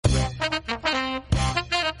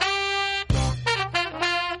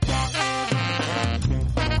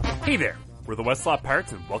Hey there, we're the Westlaw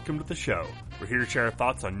Pirates and welcome to the show. We're here to share our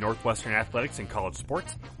thoughts on Northwestern athletics and college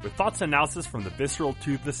sports with thoughts and analysis from the visceral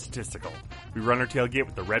to the statistical. We run our tailgate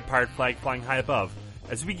with the red pirate flag flying high above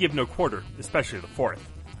as we give no quarter, especially the fourth.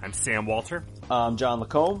 I'm Sam Walter. I'm John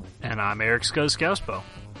Lacombe. And I'm Eric Skoskauspo.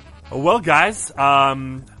 Well, guys, I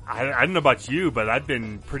don't know about you, but I've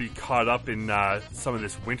been pretty caught up in some of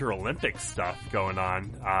this Winter Olympics stuff going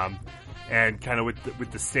on, and kind of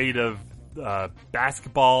with the state of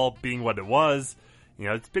basketball being what it was. You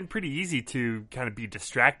know, it's been pretty easy to kind of be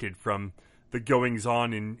distracted from the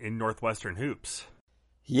goings-on in Northwestern hoops.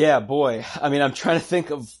 Yeah, boy. I mean, I'm trying to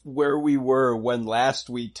think of where we were when last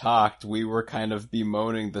we talked. We were kind of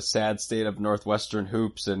bemoaning the sad state of Northwestern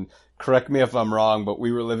hoops, and correct me if I'm wrong, but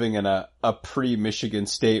we were living in a pre-Michigan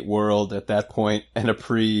State world at that point and a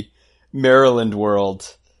pre-Maryland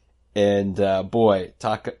world. And boy,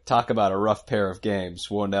 talk about a rough pair of games.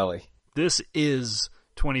 Whoa, Nelly. This is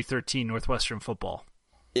 2013 Northwestern football.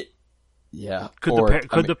 Yeah.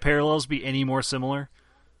 Could the parallels be any more similar?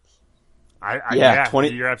 Yeah,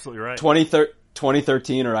 you're absolutely right.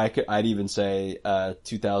 2013, or I'd even say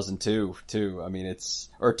 2002 too. I mean,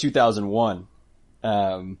 or 2001.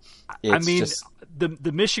 The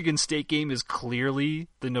Michigan State game is clearly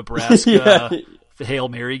the Nebraska Hail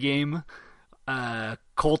Mary game.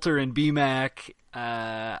 Coulter and BMAC.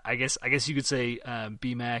 I guess you could say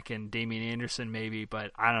BMAC and Damian Anderson maybe,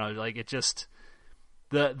 but I don't know. Like, it just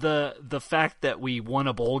the fact that we won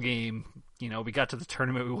a bowl game, you know, we got to the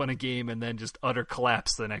tournament, we won a game, and then just utter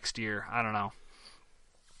collapse the next year. I don't know.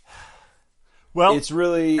 Well, it's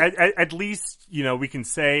really at least, you know, we can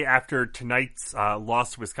say after tonight's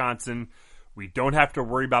loss to Wisconsin, we don't have to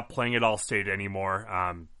worry about playing at All-State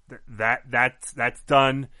anymore. That's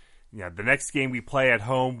done. Yeah, the next game we play at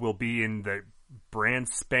home will be in the brand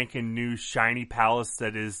spanking new shiny palace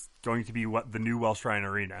that is going to be the new Welsh Ryan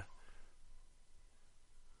Arena.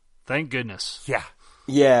 Thank goodness. Yeah.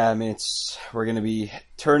 Yeah, I mean, we're going to be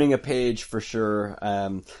turning a page for sure.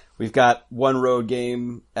 We've got one road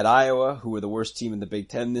game at Iowa, who were the worst team in the Big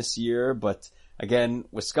Ten this year. But again,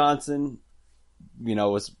 Wisconsin, you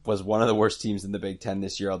know, was one of the worst teams in the Big Ten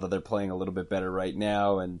this year, although they're playing a little bit better right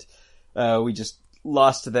now. And we just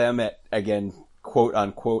lost to them at, again, quote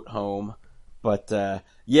unquote home. But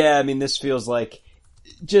yeah, I mean, this feels like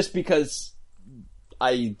just because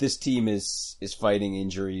this team is fighting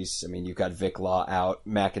injuries. I mean, you've got Vic Law out,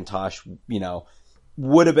 McIntosh, you know,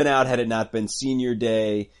 would have been out had it not been senior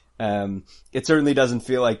day. It certainly doesn't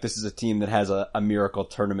feel like this is a team that has a miracle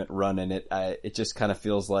tournament run in it. It just kind of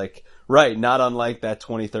feels like, right, not unlike that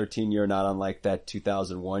 2013 year, not unlike that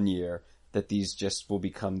 2001 year, that these just will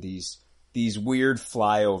become these weird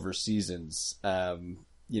flyover seasons,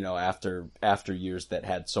 you know, after years that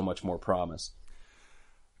had so much more promise.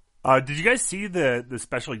 Did you guys see the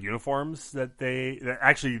special uniforms that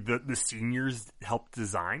the seniors helped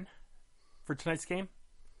design for tonight's game?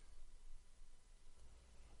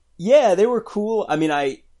 Yeah, they were cool. I mean,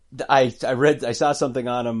 I saw something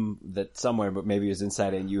on them that somewhere, but maybe it was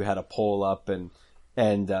Inside and you had a poll up and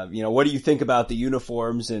you know, what do you think about the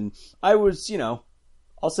uniforms? And I was, you know,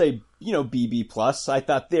 I'll say, you know, BB plus. I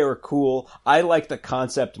thought they were cool. I like the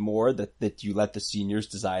concept more that you let the seniors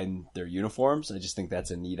design their uniforms. I just think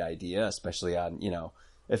that's a neat idea, especially on, you know,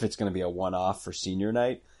 if it's going to be a one-off for senior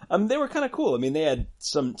night. They were kind of cool. I mean, they had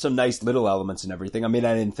some nice little elements and everything. I mean,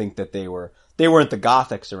 I didn't think that they weren't the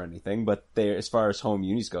Gothics or anything, but as far as home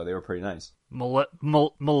unis go, they were pretty nice.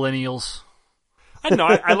 Millennials. I don't know.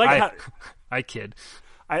 I like how I kid.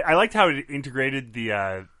 I liked how it integrated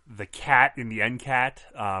the cat in the NCAT,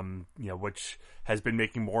 you know, which has been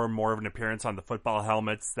making more and more of an appearance on the football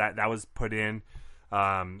helmets. That was put in,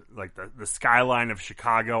 like the skyline of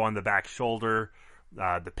Chicago on the back shoulder,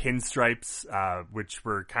 the pinstripes, which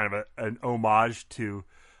were kind of an homage to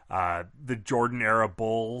the Jordan era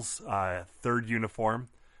Bulls third uniform,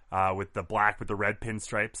 with the black with the red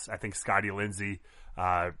pinstripes. I think Scotty Lindsey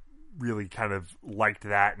really kind of liked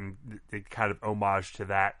that, and they kind of homage to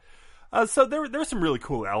that. So there were some really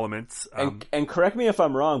cool elements. And correct me if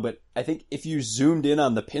I'm wrong, but I think if you zoomed in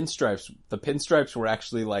on the pinstripes were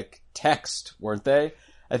actually like text, weren't they?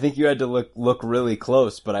 I think you had to look really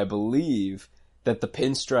close, but I believe that the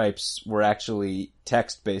pinstripes were actually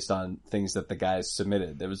text based on things that the guys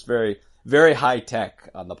submitted. It was very, very high tech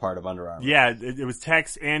on the part of Under Armour. Yeah, it was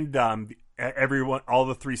text and all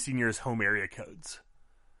the three seniors' home area codes.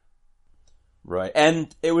 Right.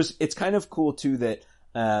 And it's kind of cool too that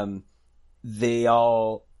I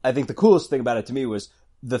think the coolest thing about it to me was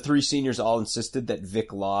the three seniors all insisted that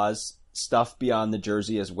Vic Law's stuff be on the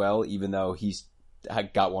jersey as well, even though he's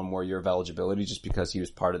got one more year of eligibility just because he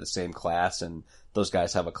was part of the same class and those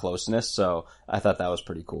guys have a closeness. So I thought that was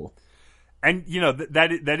pretty cool. And,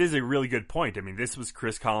 that is a really good point. I mean, this was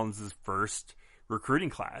Chris Collins' first recruiting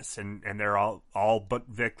class, and they're all but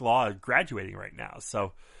Vic Law graduating right now.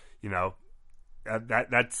 So,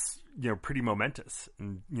 that's, pretty momentous.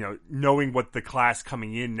 And, knowing what the class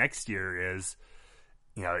coming in next year is,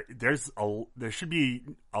 there should be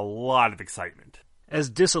a lot of excitement. As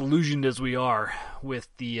disillusioned as we are with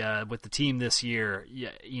the team this year,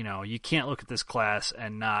 you can't look at this class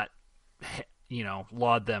and not,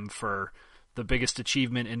 laud them for the biggest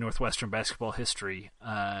achievement in Northwestern basketball history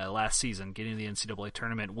last season, getting to the NCAA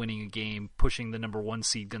tournament, winning a game, pushing the number 1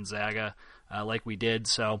 seed Gonzaga like we did.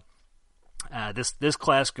 So this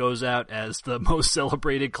class goes out as the most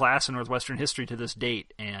celebrated class in Northwestern history to this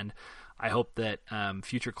date, and I hope that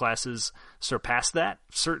future classes surpass that,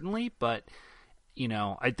 certainly. But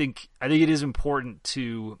I think it is important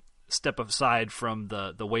to step aside from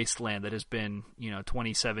the wasteland that has been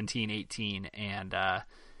 2017-18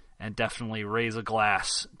 and definitely raise a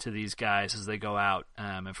glass to these guys as they go out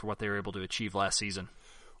and for what they were able to achieve last season.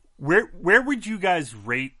 Where would you guys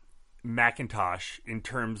rate McIntosh in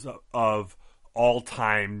terms of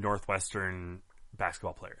all-time Northwestern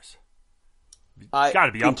basketball players? Got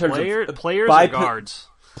to be up. Players or guards?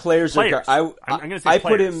 Players. I'm going to say players.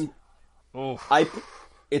 Put him. Oh.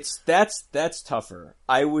 That's tougher.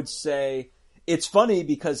 I would say it's funny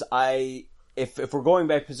because if we're going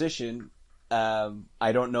by position,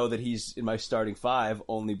 I don't know that he's in my starting 5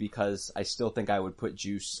 only because I still think I would put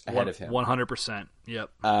Juice ahead of him. 100%. Yep.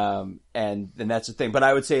 And that's the thing. But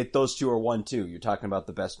I would say those two are 1-2. You're talking about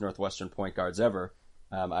the best Northwestern point guards ever.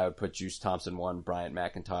 I would put Juice Thompson 1, Bryant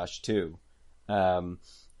McIntosh 2.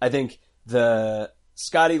 I think the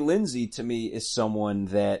Scotty Lindsey to me is someone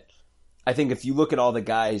that I think if you look at all the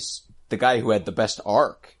guys, the guy who had the best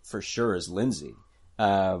arc for sure is Lindsey.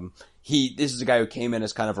 This is a guy who came in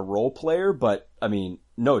as kind of a role player, but I mean,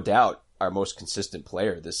 no doubt our most consistent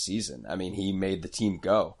player this season. I mean, he made the team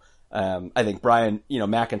go. I think Brian,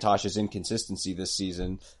 McIntosh's inconsistency this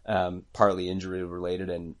season, partly injury related,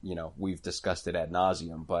 and we've discussed it ad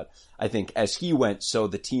nauseum. But I think as he went, so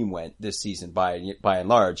the team went this season. By and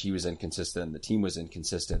large, he was inconsistent, and the team was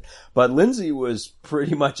inconsistent. But Lindsey was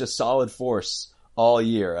pretty much a solid force all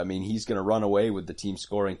year. I mean, he's going to run away with the team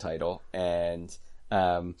scoring title, and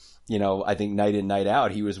I think night in, night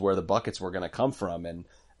out, he was where the buckets were going to come from,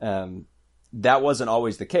 and that wasn't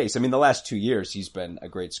always the case. I mean, the last 2 years, he's been a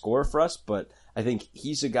great scorer for us, but I think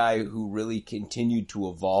he's a guy who really continued to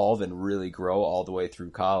evolve and really grow all the way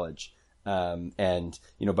through college. And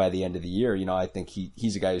by the end of the year, I think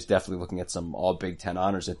he's a guy who's definitely looking at some all Big Ten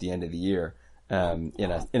honors at the end of the year,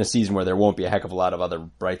 in a season where there won't be a heck of a lot of other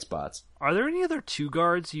bright spots. Are there any other 2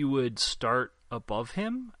 guards you would start above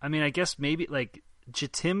him? I mean, I guess maybe like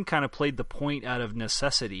Jatim kind of played the point out of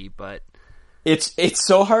necessity, but it's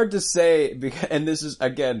so hard to say, and this is,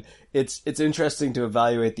 again, it's interesting to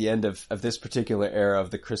evaluate the end of this particular era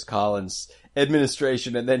of the Chris Collins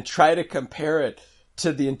administration and then try to compare it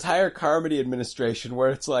to the entire Carmody administration,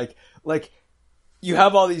 where it's like you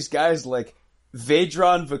have all these guys like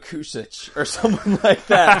Vedran Vukusic or someone like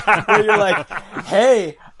that, where you're like,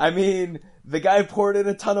 hey, I mean, the guy poured in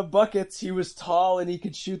a ton of buckets. He was tall and he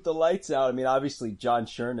could shoot the lights out. I mean, obviously John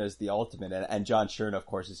Scherna is the ultimate, and John Scherna, of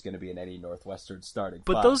course, is going to be in any Northwestern starting.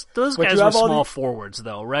 But those guys are small forwards,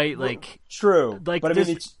 though, right? Like, true. Like, but I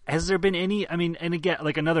mean, has there been any? I mean, and again,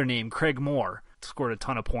 like another name, Craig Moore, scored a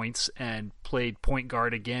ton of points and played point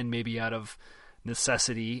guard again, maybe out of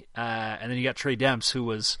necessity. And then you got Trey Demps, who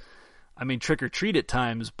was, I mean, trick or treat at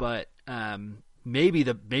times, but maybe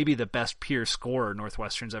the best pure scorer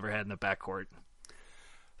Northwestern's ever had in the backcourt.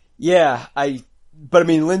 Yeah, but I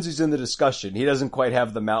mean, Lindsey's in the discussion. He doesn't quite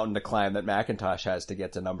have the mountain to climb that McIntosh has to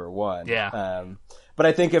get to number 1. Yeah. But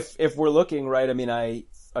I think if we're looking right,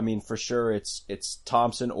 I mean, for sure it's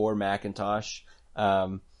Thompson or McIntosh.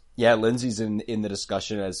 Yeah, Lindsey's in the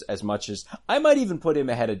discussion as much as I might even put him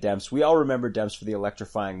ahead of Demps. We all remember Demps for the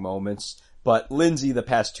electrifying moments. But Lindsey, the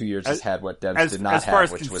past 2 years, has had what Demps did not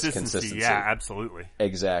have, which was consistency. Yeah, absolutely.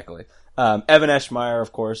 Exactly. Evan Eschmeyer,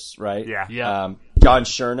 of course, right? Yeah. John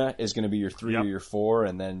Scherna is going to be your 3 or your 4,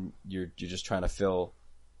 and then you're just trying to fill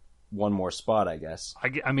one more spot, I guess.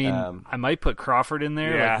 I mean, I might put Crawford in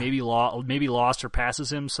there. Yeah. Like maybe Law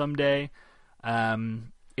surpasses him someday.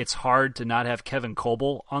 It's hard to not have Kevin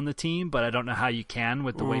Coble on the team, but I don't know how you can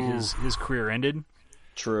with the way his career ended.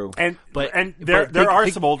 True, but there are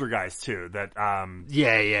some older guys too that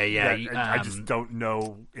yeah. I just don't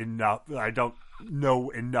know enough. I don't know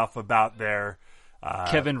enough about their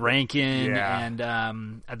Kevin Rankin, yeah.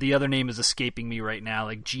 and the other name is escaping me right now,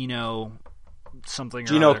 like Gino something or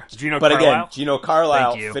Gino, other. Gino but Carlisle? again, Gino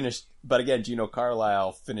Carlisle Thank you. finished. But again, Gino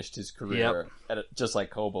Carlisle finished his career just like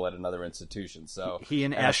Coble at another institution. So He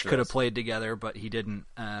and Esch could have played together, but he didn't.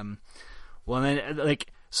 Well, then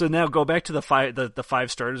so now go back to the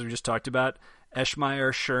five starters we just talked about: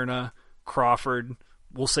 Eschmeyer, Scherna, Crawford.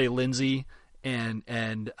 We'll say Lindsay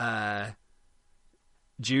and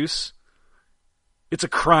Juice. It's a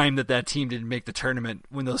crime that team didn't make the tournament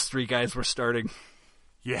when those three guys were starting.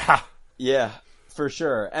 Yeah. Yeah, for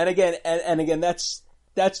sure. And again, that's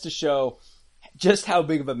to show just how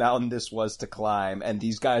big of a mountain this was to climb. And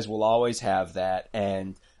these guys will always have that.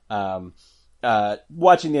 And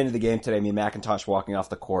watching the end of the game today, I mean, McIntosh walking off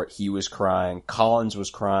the court, he was crying. Collins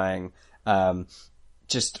was crying.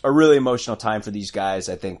 Just a really emotional time for these guys.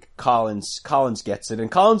 I think Collins gets it.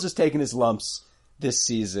 And Collins has taken his lumps this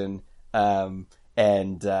season. And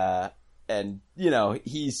you know,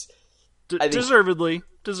 he's deservedly.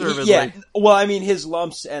 Yeah. Well, I mean, his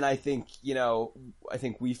lumps, and I think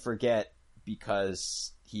we forget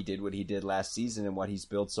because he did what he did last season and what he's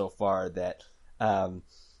built so far that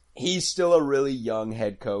he's still a really young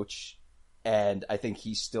head coach, and I think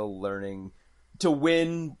he's still learning to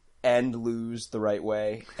win and lose the right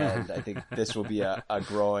way. And I think this will be a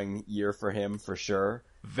growing year for him for sure.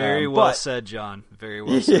 Very well said, John. Very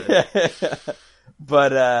well said. Yeah.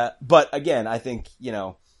 But again, I think, you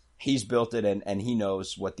know, he's built it and he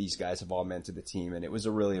knows what these guys have all meant to the team. And it was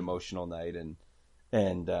a really emotional night. And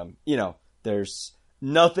you know, there's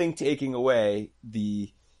nothing taking away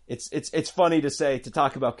it's funny to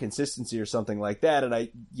talk about consistency or something like that. And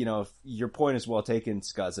your point is well taken,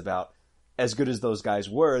 Scuzz, about as good as those guys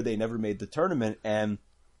were, they never made the tournament. And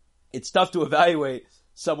it's tough to evaluate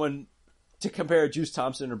someone to compare Juice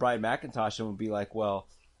Thompson or Brian McIntosh and would be like, well,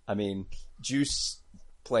 I mean, Juice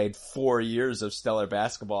played 4 years of stellar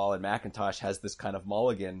basketball and McIntosh has this kind of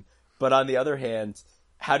mulligan. But on the other hand,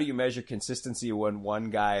 how do you measure consistency when one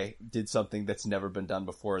guy did something that's never been done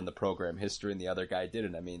before in the program history and the other guy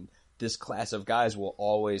didn't? I mean, this class of guys will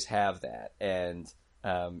always have that, and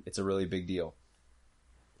it's a really big deal.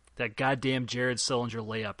 That goddamn Jared Sullinger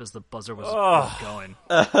layup as the buzzer was going.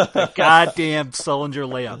 That goddamn Sullinger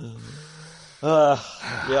layup.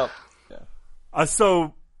 Yep. Yeah.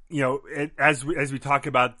 So, you know, as we talk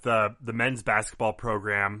about the men's basketball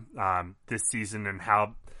program this season and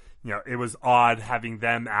how, you know, it was odd having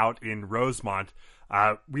them out in Rosemont,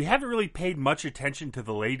 we haven't really paid much attention to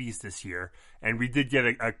the ladies this year. And we did get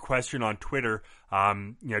a question on Twitter,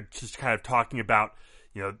 you know, just kind of talking about,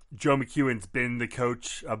 you know, Joe McEwen's been the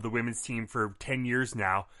coach of the women's team for 10 years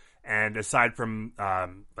now. And aside from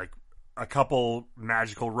like a couple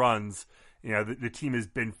magical runs, you know, the team has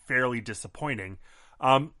been fairly disappointing.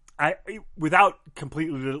 Without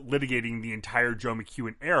completely litigating the entire Joe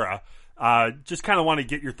McEwen era, just kind of want to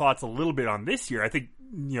get your thoughts a little bit on this year. I think,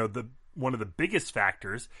 you know, one of the biggest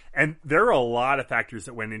factors, and there are a lot of factors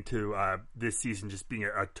that went into this season just being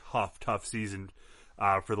a tough season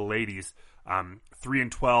for the ladies.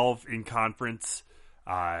 3-12 in conference,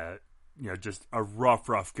 you know, just a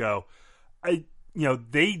rough go. You know,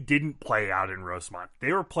 they didn't play out in Rosemont.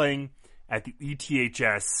 They were playing at the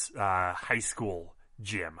ETHS high school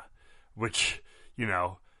gym, which, you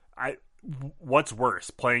know, what's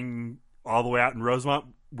worse, playing all the way out in Rosemont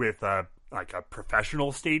with like a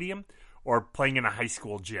professional stadium or playing in a high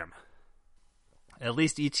school gym? At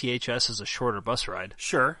least ETHS is a shorter bus ride.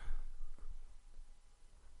 Sure.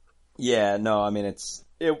 Yeah, no, I mean, it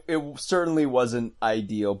certainly wasn't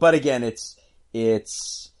ideal, but again, I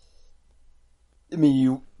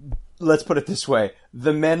mean, let's put it this way.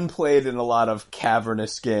 The men played in a lot of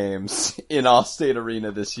cavernous games in Allstate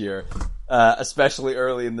Arena this year, especially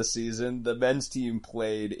early in the season. The men's team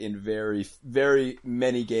played in very, very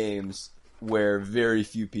many games where very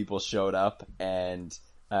few people showed up, and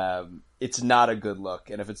it's not a good look.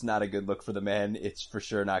 And if it's not a good look for the men, it's for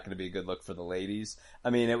sure not going to be a good look for the ladies. I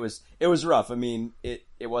mean, it was rough. I mean, it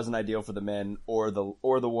wasn't ideal for the men or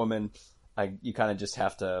the women. You kind of just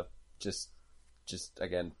have to just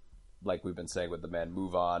again, like we've been saying with the men,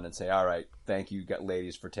 move on and say, all right, thank you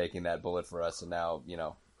ladies for taking that bullet for us. And now, you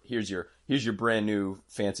know, here's your brand new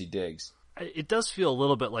fancy digs. It does feel a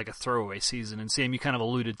little bit like a throwaway season. And Sam, you kind of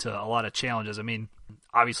alluded to a lot of challenges. I mean,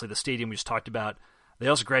 obviously the stadium we just talked about, they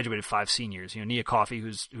also graduated 5 seniors. You know, Nia Coffey,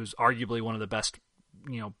 who's arguably one of the best,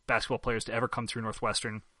 you know, basketball players to ever come through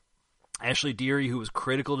Northwestern. Ashley Deary, who was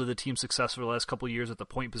critical to the team's success for the last couple of years at the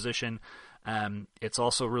point position. It's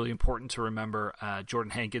also really important to remember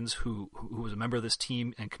Jordan Hankins, who was a member of this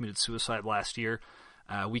team and committed suicide last year.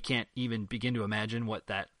 We can't even begin to imagine what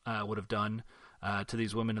that would have done to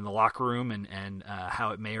these women in the locker room, and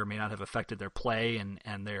how it may or may not have affected their play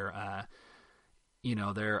and their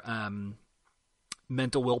their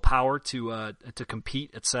mental willpower to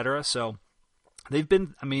compete, etc. So they've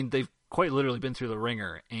quite literally been through the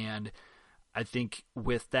ringer, and I think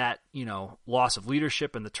with that, loss of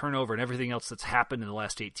leadership and the turnover and everything else that's happened in the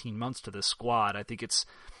last 18 months to this squad, I think it's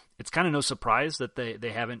kind of no surprise that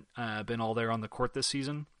they haven't been all there on the court this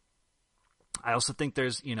season. I also think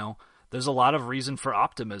there's a lot of reason for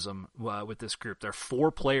optimism with this group. There are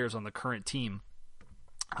 4 players on the current team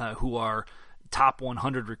who are top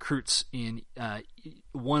 100 recruits in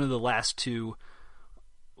one of the last two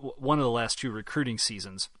recruiting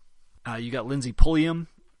seasons. You got Lindsey Pulliam,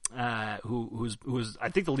 who was I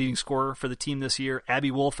think the leading scorer for the team this year.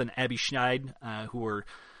 Abby Wolf and Abby Schneid, who were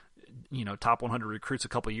top 100 recruits a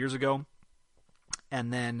couple years ago,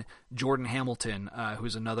 and then Jordan Hamilton,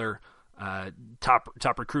 who's another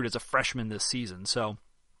top recruit as a freshman this season. So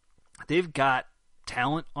they've got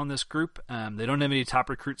talent on this group. They don't have any top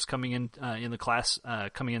recruits coming in the class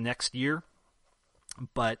coming in next year,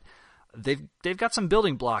 but they've got some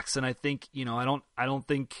building blocks, and I think I don't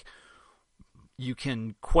think you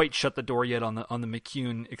can quite shut the door yet on the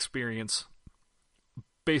McCune experience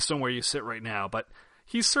based on where you sit right now. But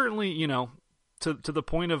he's certainly, to the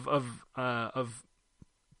point of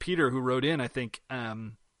Peter, who wrote in, I think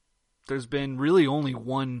there's been really only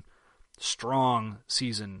one strong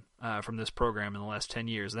season from this program in the last 10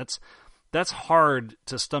 years. That's hard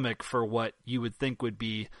to stomach for what you would think would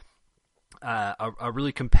be a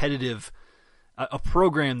really competitive, a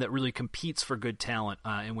program that really competes for good talent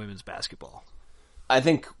in women's basketball. I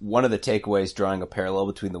think one of the takeaways drawing a parallel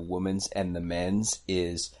between the women's and the men's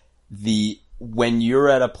is when you're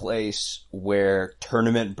at a place where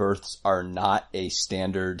tournament berths are not a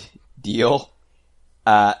standard deal,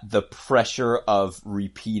 the pressure of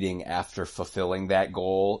repeating after fulfilling that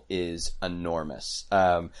goal is enormous.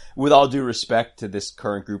 With all due respect to this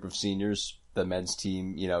current group of seniors, the men's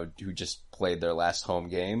team, who just played their last home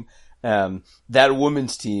game, that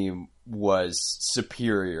women's team was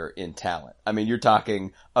superior in talent. I mean, you're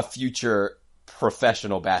talking a future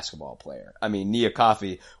professional basketball player. I mean, Nia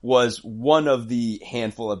Coffey was one of the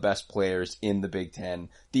handful of best players in the Big Ten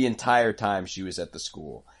the entire time she was at the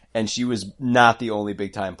school. And she was not the only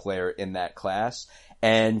big time player in that class.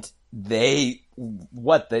 And they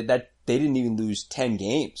didn't even lose 10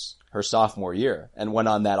 games her sophomore year and went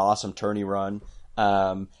on that awesome tourney run.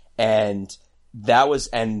 And that was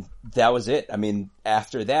it. I mean,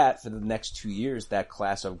 after that, for the next 2 years, that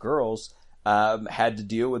class of girls had to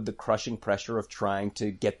deal with the crushing pressure of trying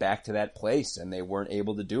to get back to that place, and they weren't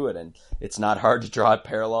able to do it. And it's not hard to draw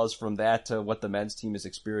parallels from that to what the men's team has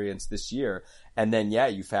experienced this year. And then,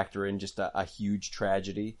 you factor in just a huge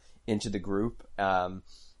tragedy into the group. And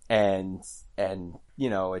then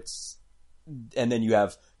you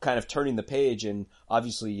have kind of turning the page, and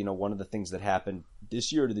obviously, one of the things that happened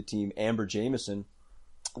this year to the team, Amber Jamison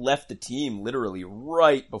left the team literally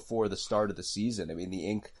right before the start of the season. I mean, the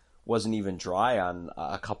ink wasn't even dry on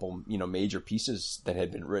a couple, major pieces that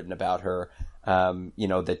had been written about her,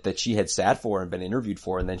 that she had sat for and been interviewed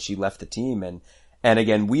for, and then she left the team. And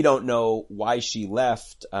again, we don't know why she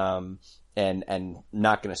left, and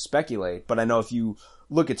not going to speculate, but I know if you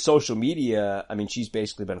look at social media, I mean, she's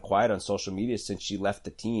basically been quiet on social media since she left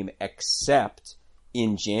the team, except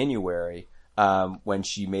in January, when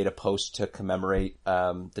she made a post to commemorate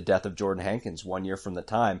the death of Jordan Hankins 1 year from the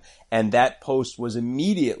time. And that post was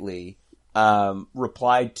immediately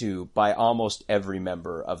replied to by almost every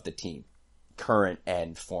member of the team, current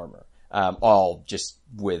and former, all just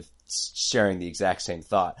with sharing the exact same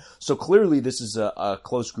thought. So clearly this is a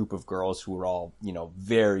close group of girls who are all,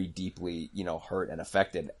 very deeply, hurt and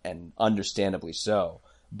affected, and understandably so,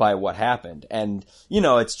 by what happened. And,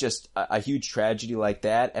 it's just a huge tragedy like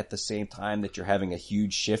that at the same time that you're having a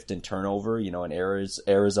huge shift in turnover, in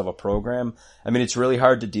eras of a program. I mean, it's really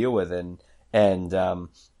hard to deal with. And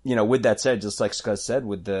with that said, just like Scott said,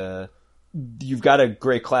 you've got a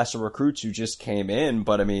great class of recruits who just came in,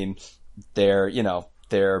 but I mean, they're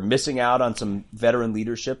missing out on some veteran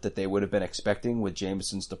leadership that they would have been expecting with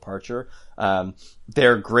Jamison's departure.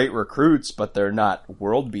 They're great recruits, but they're not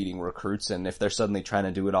world-beating recruits. And if they're suddenly trying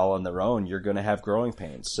to do it all on their own, you're going to have growing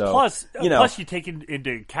pains. So plus you take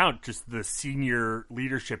into account just the senior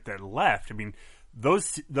leadership that left. I mean,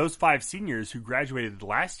 those 5 seniors who graduated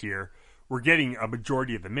last year were getting a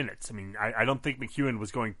majority of the minutes. I mean, I don't think McEwen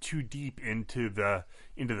was going too deep into the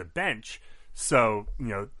bench. So,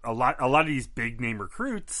 a lot of these big name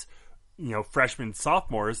recruits, freshmen,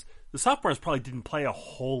 sophomores, the sophomores probably didn't play a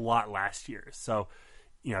whole lot last year. So,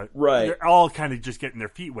 right. They're all kind of just getting their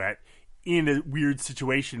feet wet. in a weird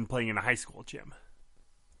situation playing in a high school gym.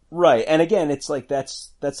 Right. And again, it's like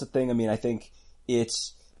that's the thing. I mean, I think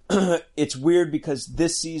it's it's weird because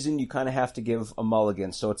this season you kind of have to give a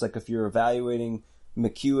mulligan. So it's like if you're evaluating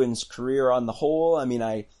McEwen's career on the whole, I mean,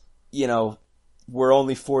 we're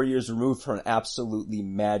only 4 years removed from an absolutely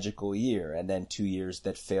magical year, and then 2 years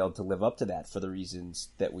that failed to live up to that for the reasons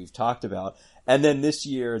that we've talked about. And then this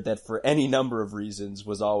year that for any number of reasons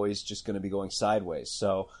was always just going to be going sideways.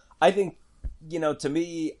 So I think, to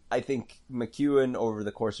me, I think McEwen over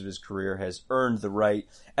the course of his career has earned the right,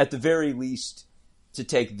 at the very least, to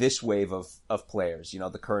take this wave of players,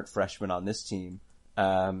 the current freshmen on this team,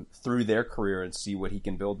 through their career and see what he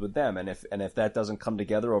can build with them. And if that doesn't come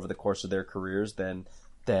together over the course of their careers, then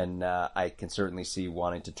I can certainly see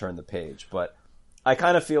wanting to turn the page. But I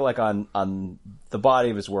kind of feel like on the body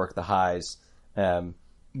of his work, the highs,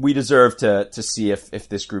 we deserve to see if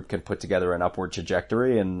this group can put together an upward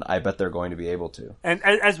trajectory, and I bet they're going to be able to. And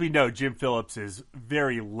as we know, Jim Phillips is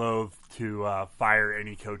very loath to fire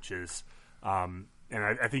any coaches. And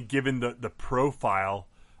I think given the profile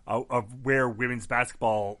of where women's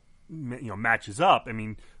basketball, matches up, I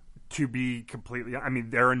mean, to be completely,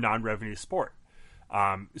 they're a non-revenue sport.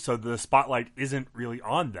 So the spotlight isn't really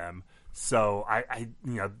on them. So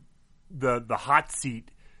the hot seat,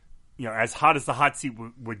 as hot as the hot seat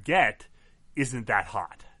would get, isn't that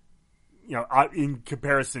hot, in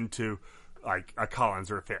comparison to like a Collins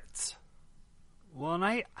or a Fitz. Well, and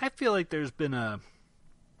I feel like there's been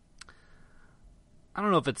I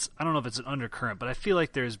don't know if it's an undercurrent, but I feel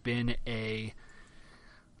like there's been a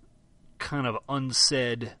kind of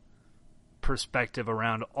unsaid perspective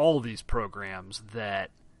around all these programs that,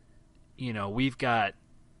 we've got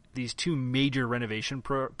these two major renovation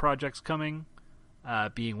projects coming,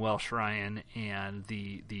 being Welsh Ryan and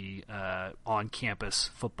the on-campus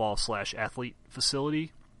football/athlete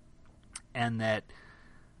facility, and that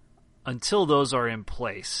until those are in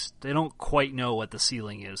place, they don't quite know what the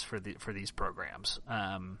ceiling is for these programs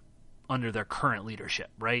under their current leadership,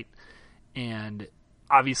 right? And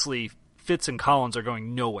obviously, Fitz and Collins are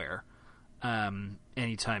going nowhere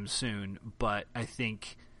anytime soon. But I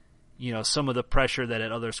think some of the pressure that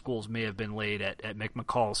at other schools may have been laid at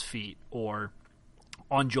McMcCall's feet or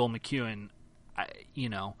on Joel McEwen,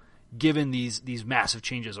 given these massive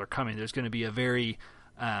changes are coming, there's going to be a very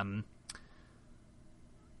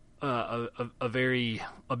a very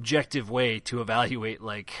objective way to evaluate,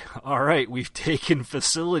 like, all right, we've taken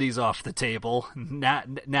facilities off the table.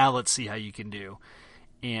 Now let's see how you can do.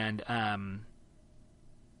 And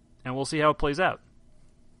we'll see how it plays out.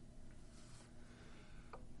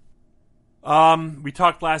 We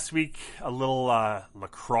talked last week a little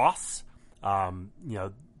lacrosse.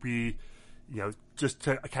 Just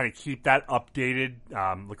to kind of keep that updated,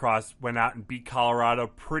 lacrosse went out and beat Colorado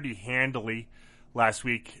pretty handily last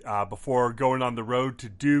week before going on the road to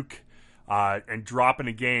Duke and dropping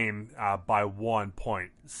a game by 1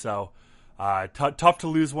 point. So tough to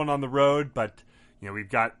lose one on the road, but we've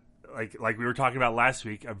got like we were talking about last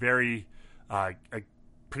week, a very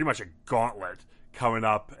pretty much a gauntlet coming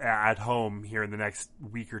up at home here in the next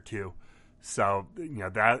week or two. So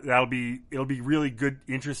it'll be really good,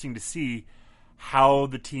 interesting to see how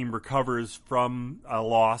the team recovers from a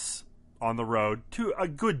loss on the road to a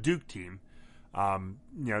good Duke team.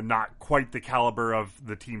 Not quite the caliber of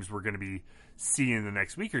the teams we're going to be seeing in the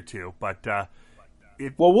next week or two, but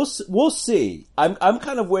we'll see. I'm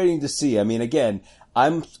kind of waiting to see. I mean, again,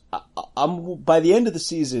 I'm by the end of the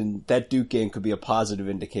season, that Duke game could be a positive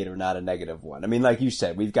indicator, not a negative one. I mean, like you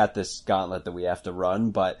said, we've got this gauntlet that we have to run,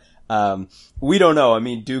 but we don't know. I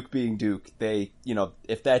mean, Duke being Duke, they,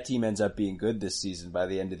 if that team ends up being good this season by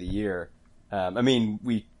the end of the year,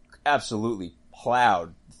 we absolutely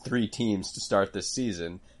plowed 3 teams to start this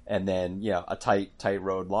season, and then a tight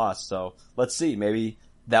road loss. So let's see. Maybe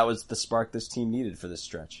that was the spark this team needed for this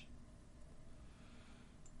stretch.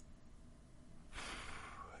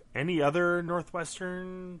 Any other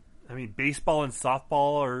Northwestern? Baseball and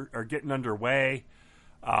softball are getting underway.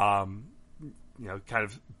 Kind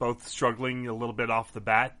of both struggling a little bit off the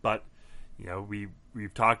bat, but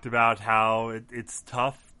we've talked about how it's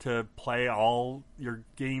tough to play all your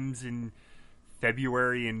games in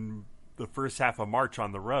February and the first half of March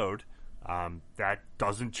on the road. That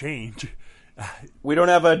doesn't change. We don't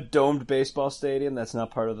have a domed baseball stadium. That's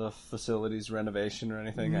not part of the facilities renovation or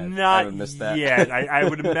anything. I haven't missed that yet. I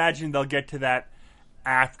would imagine they'll get to that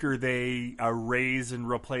after they raise and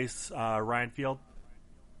replace Ryan Field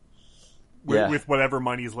with whatever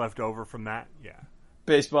money is left over from that. Yeah,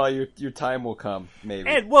 baseball, your time will come. Maybe.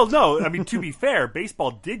 And to be fair,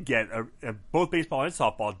 baseball did get both baseball and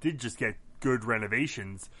softball did just get good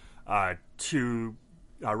renovations to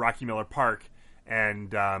Rocky Miller Park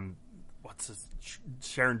and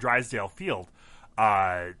Sharon Drysdale Field.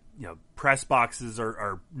 Press boxes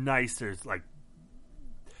are nice.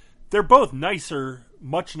 They're both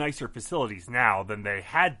much nicer facilities now than they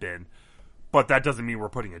had been, but that doesn't mean we're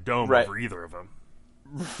putting a dome over either of them.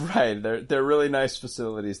 Right, they're really nice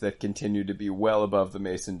facilities that continue to be well above the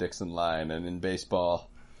Mason-Dixon line, and in baseball,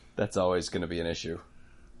 that's always going to be an issue.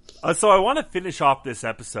 So I want to finish off this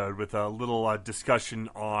episode with a little discussion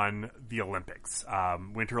on the Olympics.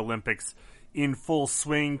 Winter Olympics in full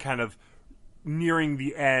swing, kind of nearing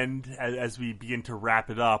the end as we begin to wrap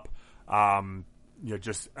it up.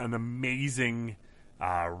 Just an amazing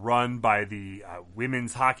run by the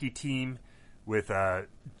women's hockey team with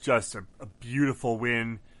just a beautiful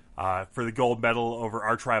win for the gold medal over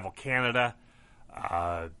arch rival Canada.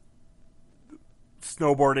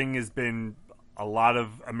 Snowboarding has been a lot of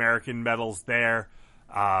American medals there.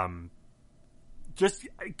 Just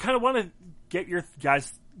kind of want to get your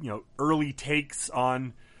guys, early takes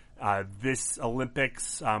on this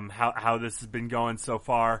Olympics, how this has been going so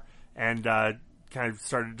far, and kind of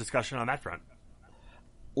start a discussion on that front.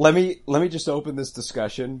 Let me just open this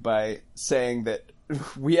discussion by saying that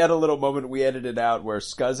we had a little moment we edited out where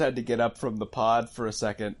Scuzz had to get up from the pod for a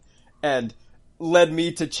second and led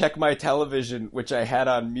me to check my television, which I had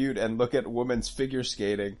on mute, and look at women's figure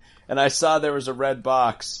skating. And I saw there was a red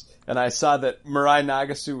box, and I saw that Mirai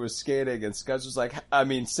Nagasu was skating, and Scuzz was like,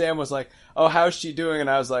 Sam was like, oh, how's she doing? And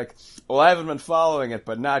I was like, well, I haven't been following it,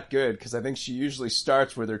 but not good, because I think she usually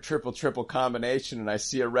starts with her triple combination, and I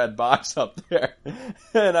see a red box up there.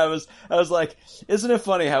 And I was like, isn't it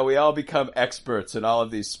funny how we all become experts in all of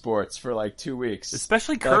these sports for like 2 weeks?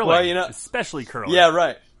 Especially curling. Especially curling. Yeah,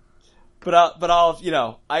 right. But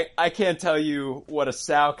I can't tell you what a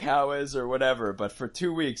sow cow is or whatever, but for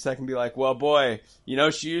 2 weeks I can be like, well, boy,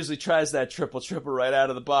 she usually tries that triple right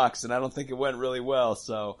out of the box, and I don't think it went really well.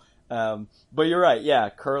 So, but you're right.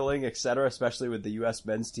 Yeah. Curling, etc., especially with the U.S.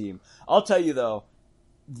 men's team. I'll tell you though,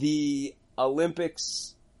 the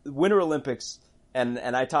Winter Olympics, and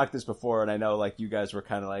I talked this before, and I know like you guys were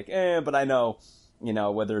kind of like, but I know,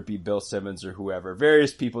 whether it be Bill Simmons or whoever,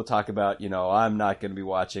 various people talk about, I'm not going to be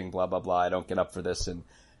watching, blah, blah, blah. I don't get up for this. And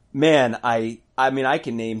man, I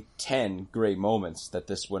can name 10 great moments that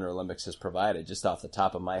this Winter Olympics has provided just off the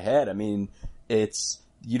top of my head. I mean,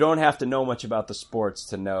 you don't have to know much about the sports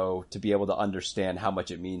to be able to understand how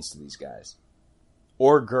much it means to these guys.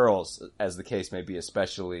 Or girls, as the case may be,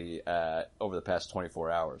 especially over the past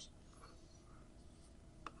 24 hours.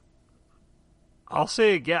 I'll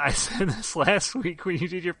say again, I said this last week when you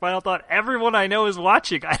did your final thought, everyone I know is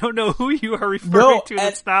watching. I don't know who you are referring to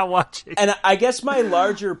that's not watching. And I guess my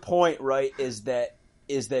larger point, right, is that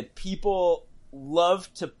people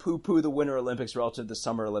love to poo-poo the Winter Olympics relative to the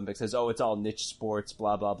Summer Olympics as, it's all niche sports,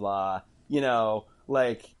 blah, blah, blah. The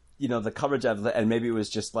coverage of it, and maybe it was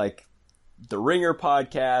just like the Ringer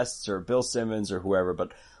podcasts or Bill Simmons or whoever,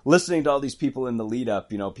 but listening to all these people in the lead up,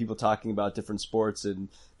 people talking about different sports and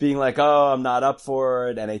being like, oh, I'm not up for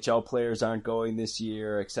it. NHL players aren't going this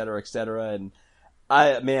year, et cetera, et cetera. And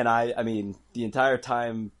I mean, the entire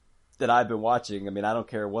time that I've been watching, I don't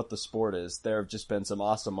care what the sport is, there have just been some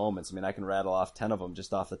awesome moments. I can rattle off 10 of them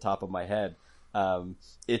just off the top of my head.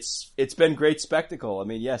 It's been great spectacle.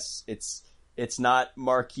 Yes, it's not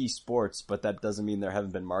marquee sports, but that doesn't mean there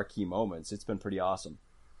haven't been marquee moments. It's been pretty awesome.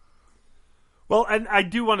 Well, and I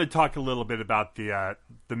do want to talk a little bit about the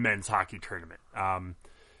men's hockey tournament.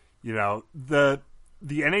 The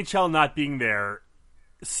NHL not being there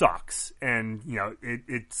sucks, and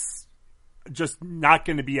it's just not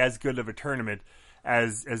going to be as good of a tournament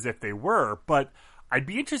as if they were. But I'd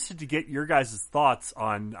be interested to get your guys' thoughts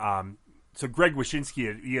on. So Greg Wyshynski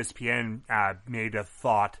at ESPN made a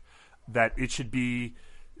thought that it should be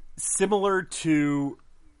similar to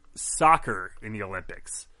soccer in the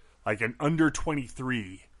Olympics. Like an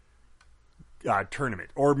under-23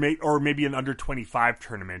 tournament, or maybe an under-25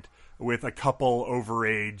 tournament with a couple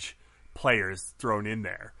overage players thrown in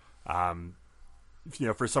there.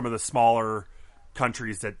 For some of the smaller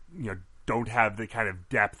countries that don't have the kind of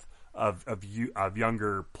depth of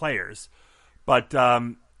younger players, but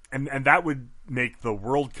and that would make the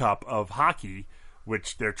World Cup of hockey,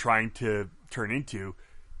 which they're trying to turn into,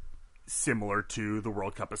 similar to the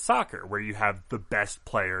World Cup of soccer, where you have the best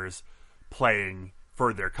players playing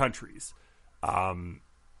for their countries. To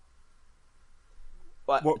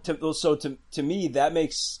me, that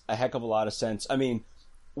makes a heck of a lot of sense.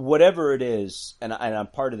 Whatever it is, and I'm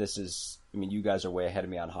part of this is, you guys are way ahead of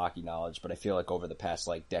me on hockey knowledge, but I feel like over the past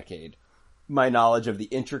decade, my knowledge of the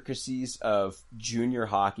intricacies of junior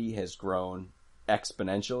hockey has grown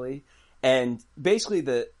exponentially. And basically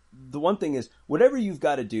the one thing is, whatever you've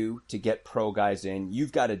got to do to get pro guys in,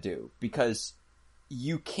 you've got to do, because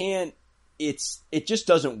you can't, it just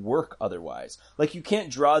doesn't work otherwise. Like, you can't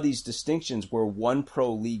draw these distinctions where one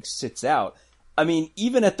pro league sits out. I mean,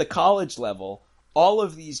 even at the college level, all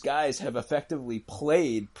of these guys have effectively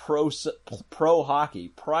played pro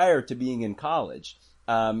hockey prior to being in college,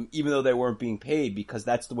 even though they weren't being paid, because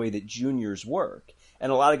that's the way that juniors work.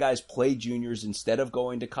 And a lot of guys play juniors instead of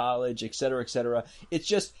going to college, et cetera, et cetera. It's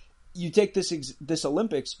just, you take this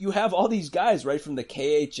Olympics, you have all these guys right from the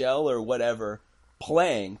KHL or whatever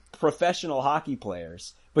playing, professional hockey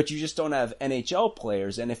players, but you just don't have NHL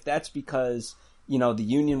players. And if that's because, you know, the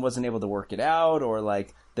union wasn't able to work it out, or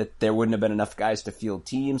like that there wouldn't have been enough guys to field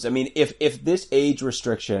teams. I mean, if this age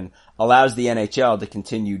restriction allows the NHL to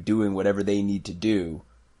continue doing whatever they need to do,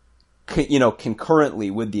 you know,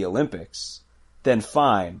 concurrently with the Olympics, then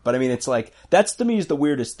fine. But I mean, it's like, that's to me is the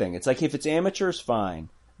weirdest thing. It's like, if it's amateurs, fine.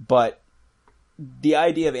 But the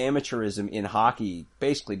idea of amateurism in hockey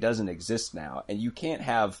basically doesn't exist now. And you can't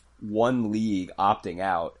have one league opting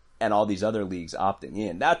out and all these other leagues opting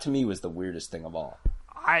in. That to me was the weirdest thing of all.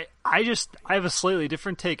 I have a slightly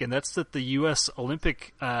different take, and that's that the U.S.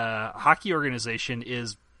 Olympic Hockey Organization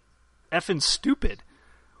is effing stupid.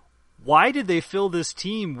 Why did they fill this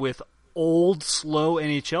team with old, slow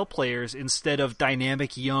NHL players instead of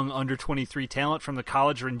dynamic, young, under-23 talent from the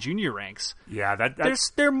college and junior ranks? Yeah,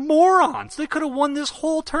 they're morons. They could have won this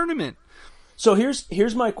whole tournament. So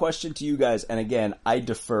here's my question to you guys, and again, I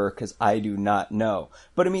defer because I do not know.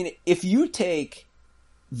 But I mean, if you take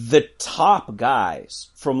the top guys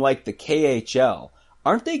from like the KHL,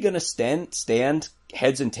 aren't they going to stand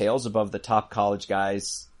heads and tails above the top college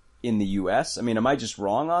guys in the U.S.? I mean, am I just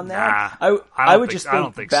wrong on that? Nah, I would just think I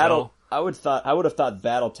don't think battle. so. I would have thought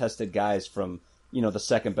battle-tested guys from, you know, the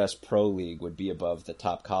second best pro league would be above the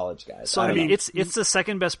top college guys. So I mean, it's the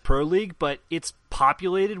second best pro league, but it's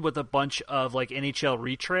populated with a bunch of like NHL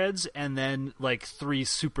retreads and then like 3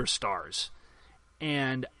 superstars.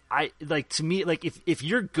 And to me, if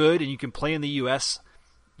you're good and you can play in the US,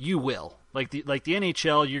 you will. Like the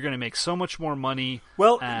NHL, you're going to make so much more money.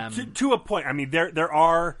 Well, to a point. I mean, there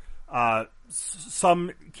are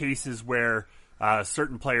some cases where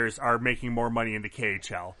certain players are making more money in the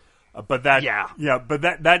KHL. But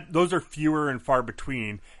those are fewer and far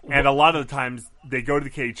between, and a lot of the times they go to the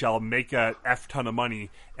KHL, make a F ton of money,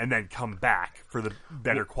 and then come back for the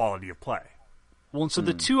better quality of play. Well, and so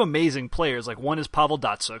the two amazing players, like one is Pavel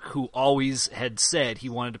Datsyuk, who always had said he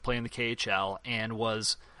wanted to play in the KHL, and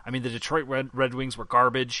the Detroit Red Wings were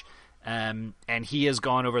garbage, and he has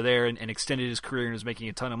gone over there and extended his career and is making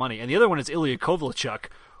a ton of money. And the other one is Ilya Kovalchuk,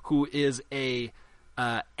 who is a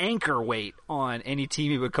anchor weight on any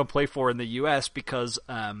team he would come play for in the U.S. because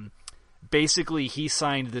basically he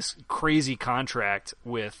signed this crazy contract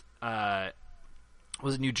with was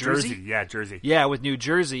it New Jersey? Jersey. Yeah, with New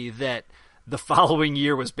Jersey, that the following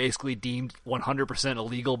year was basically deemed 100%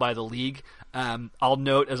 illegal by the league. I'll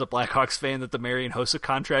note as a Blackhawks fan that the Marian Hossa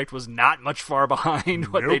contract was not much far behind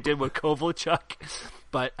what they did with Kovalchuk.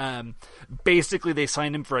 But basically they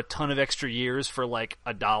signed him for a ton of extra years for like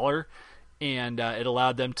 $1. And it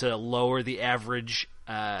allowed them to lower the average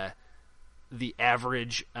annual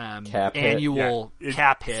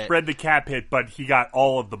cap hit. Spread the cap hit, but he got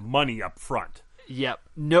all of the money up front. Yep.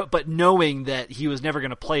 But knowing that he was never going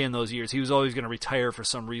to play in those years, he was always going to retire for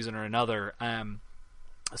some reason or another.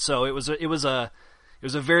 So it was a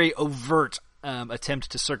very overt attempt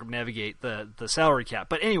to circumnavigate the salary cap.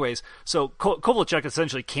 But anyways, so Kovalchuk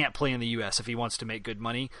essentially can't play in the U.S. if he wants to make good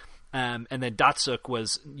money. And then Datsyuk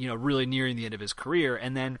was, really nearing the end of his career.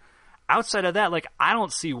 And then outside of that, like, I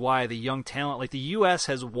don't see why the young talent, like the U.S.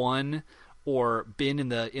 has won or been in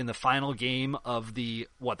the final game of the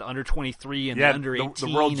under 23 and the under 18,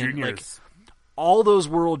 the World and Juniors. like all those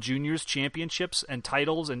World Juniors championships and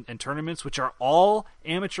titles and tournaments, which are all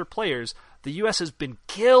amateur players. The U.S. has been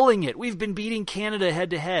killing it. We've been beating Canada head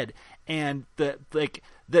to head, and that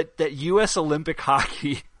U.S. Olympic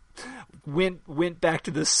hockey went back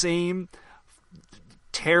to the same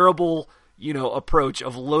terrible, approach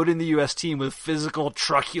of loading the U.S. team with physical,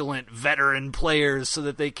 truculent veteran players so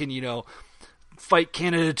that they can, fight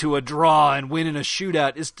Canada to a draw and win in a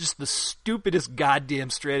shootout. Is just the stupidest goddamn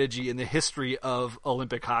strategy in the history of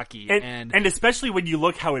Olympic hockey. And especially when you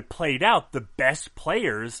look how it played out, the best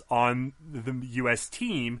players on the U.S.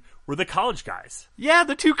 team were the college guys. Yeah,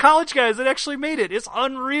 the 2 college guys that actually made it. It's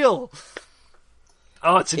unreal.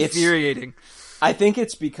 Oh, it's infuriating. I think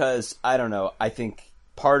it's because, I don't know, I think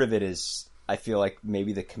part of it is, I feel like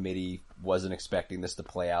maybe the committee wasn't expecting this to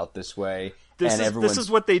play out this way. This is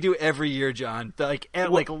what they do every year, John. Like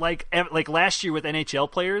last year with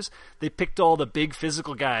NHL players, they picked all the big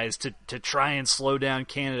physical guys to try and slow down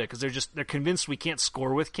Canada because they're convinced we can't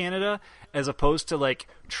score with Canada, as opposed to like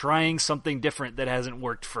trying something different that hasn't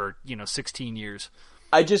worked for 16 years.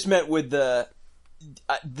 I just meant with the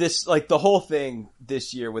whole thing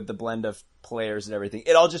this year with the blend of players and everything.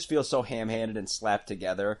 It all just feels so ham-handed and slapped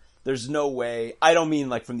together. There's no way. I don't mean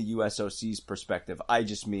like from the USOC's perspective. I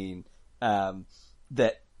just mean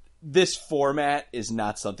that this format is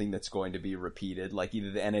not something that's going to be repeated. Like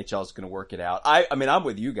either the NHL is going to work it out. I mean, I'm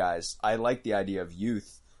with you guys. I like the idea of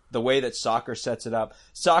youth. The way that soccer sets it up.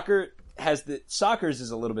 Soccer's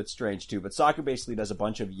is a little bit strange too, but soccer basically does a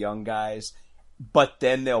bunch of young guys, but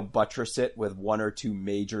then they'll buttress it with one or two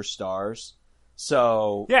major stars.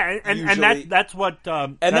 So yeah, and that's what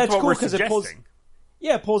that's what cool we're suggesting.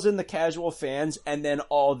 It pulls in the casual fans, and then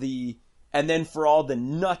for all the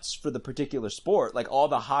nuts for the particular sport, like all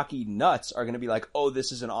the hockey nuts are going to be like, oh,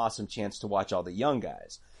 this is an awesome chance to watch all the young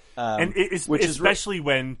guys. Especially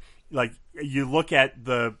when like you look at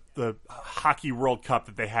the Hockey World Cup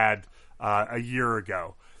that they had a year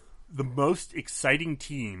ago, the most exciting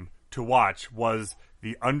team to watch was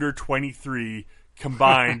the under-23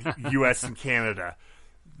 combined U.S. and Canada.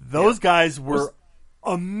 Those guys were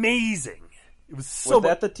amazing. It was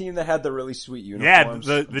that the team that had the really sweet uniforms?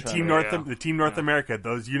 Yeah, the team North America.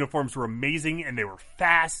 Those uniforms were amazing, and they were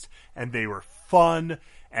fast, and they were fun,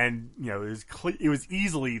 and it was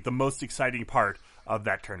easily the most exciting part of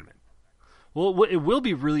that tournament. Well, it will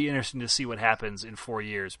be really interesting to see what happens in 4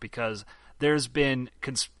 years, because there's been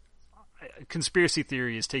conspiracy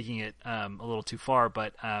theory is taking it a little too far,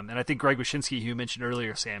 but and I think Greg Wyshynski, who you mentioned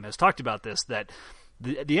earlier, Sam, has talked about this, that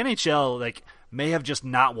the NHL may have just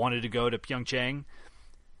not wanted to go to Pyeongchang.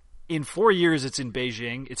 In 4 years, it's in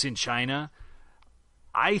Beijing, it's in China.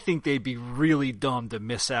 I think they'd be really dumb to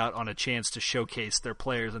miss out on a chance to showcase their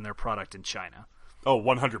players and their product in China. Oh,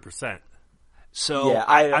 100%. So, yeah,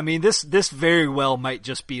 I mean, this very well might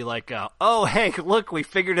just be like oh, hey, look, we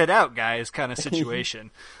figured it out, guys, kind of situation.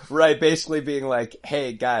 Right, basically being like,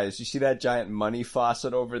 hey, guys, you see that giant money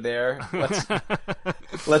faucet over there?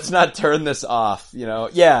 Let's not turn this off,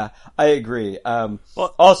 Yeah, I agree. Go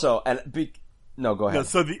ahead. No,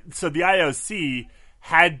 so the IOC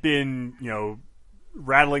had been,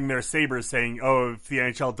 rattling their sabers saying, oh, if the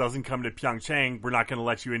NHL doesn't come to Pyeongchang, we're not going to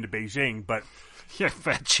let you into Beijing, but... Yeah,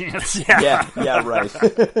 fat chance. Yeah, right.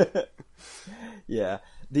 Yeah.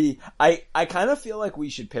 I kind of feel like we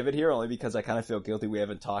should pivot here only because I kind of feel guilty we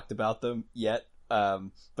haven't talked about them yet.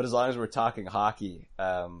 But as long as we're talking hockey,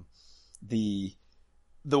 the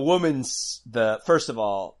women's, first of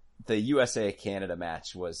all, the USA-Canada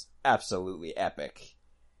match was absolutely epic.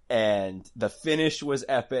 And the finish was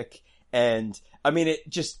epic. And I mean, it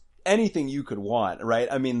just, anything you could want, right?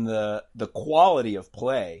 I mean, the quality of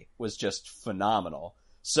play was just phenomenal.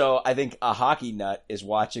 So I think a hockey nut is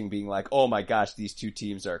watching being like, oh my gosh, these two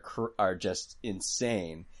teams are just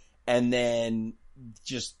insane. And then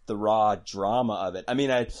just the raw drama of it. I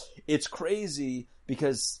mean, it's crazy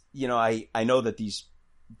because, I know that these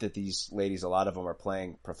ladies, a lot of them are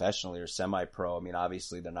playing professionally or semi-pro. I mean,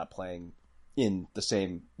 obviously they're not playing in the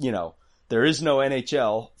same, there is no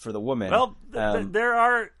NHL for the women. Well, there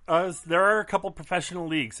are a couple professional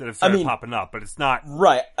leagues that have started popping up, but it's not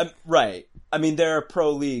right. Right. I mean, there are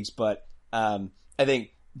pro leagues, but I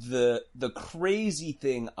think the crazy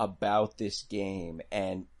thing about this game,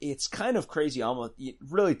 and it's kind of crazy, almost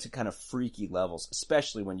really to kind of freaky levels,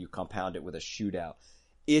 especially when you compound it with a shootout.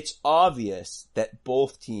 It's obvious that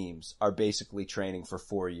both teams are basically training for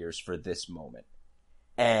 4 years for this moment,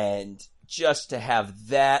 and just to have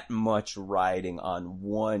that much riding on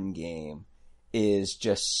one game is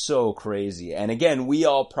just so crazy. And again, we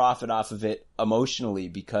all profit off of it emotionally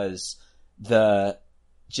because the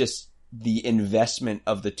investment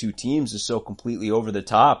of the two teams is so completely over the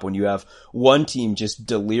top. When you have one team just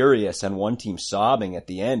delirious and one team sobbing at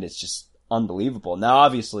the end, it's just unbelievable. Now,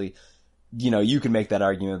 obviously, you can make that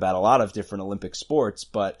argument about a lot of different Olympic sports,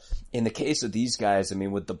 but in the case of these guys, I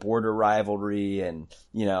mean, with the border rivalry and,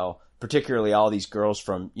 particularly all these girls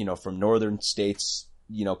from northern states,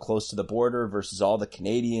 close to the border versus all the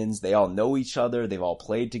Canadians. They all know each other. They've all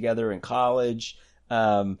played together in college.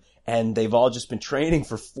 And they've all just been training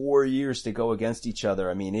for 4 years to go against each other.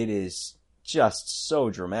 I mean, it is just so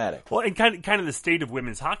dramatic. Well, and kind of the state of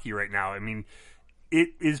women's hockey right now. I mean, it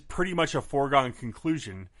is pretty much a foregone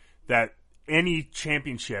conclusion that any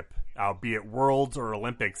championship, be it Worlds or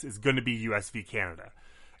Olympics, is going to be US v Canada.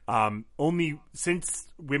 Only since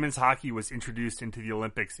women's hockey was introduced into the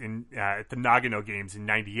Olympics at the Nagano Games in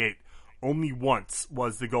 '98, only once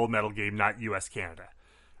was the gold medal game not U.S. Canada.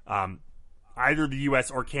 Either the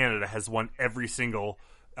U.S. or Canada has won every single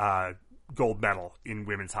gold medal in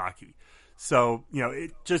women's hockey. So,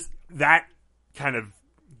 it just that kind of,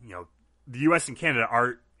 the U.S. and Canada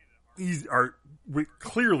are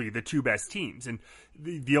clearly the two best teams. And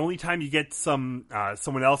the only time you get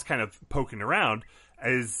someone else kind of poking around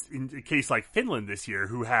is in a case like Finland this year,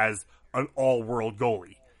 who has an all-world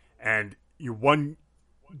goalie. And one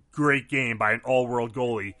great game by an all-world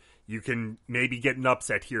goalie, you can maybe get an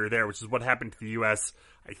upset here or there, which is what happened to the U.S.,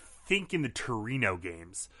 I think, in the Torino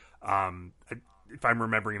games, if I'm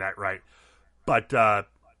remembering that right. But,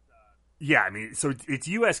 yeah, I mean, so it's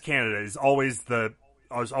U.S.-Canada is always the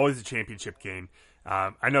championship game.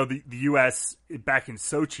 I know the U.S. back in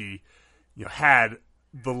Sochi,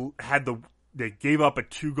 they gave up a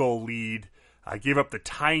 2-goal lead, gave up the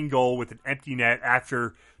tying goal with an empty net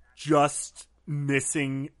after just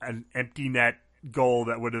missing an empty net goal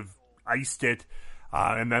that would have iced it,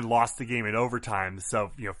 and then lost the game in overtime.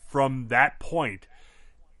 So, from that point,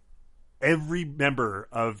 every member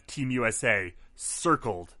of Team USA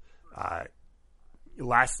circled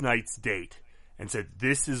last night's date and said,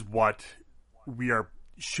 this is what we are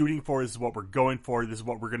shooting for, this is what we're going for, this is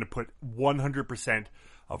what we're going to put 100%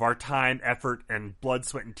 of our time, effort, and blood,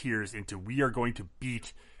 sweat, and tears into. We are going to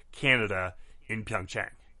beat Canada in Pyeongchang.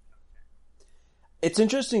 It's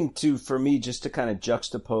interesting, too, for me, just to kind of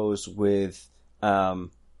juxtapose with the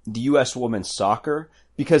U.S. women's soccer,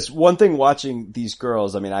 because one thing watching these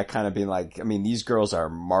girls, I mean, I kind of been like, I mean, these girls are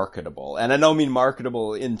marketable. And I don't mean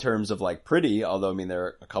marketable in terms of like pretty, although I mean, there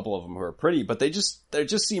are a couple of them who are pretty, but they just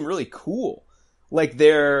seem really cool. Like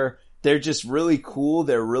they're just really cool.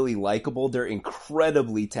 They're really likable. They're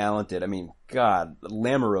incredibly talented. I mean, God,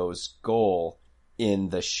 Lamoureux's goal in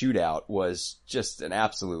the shootout was just an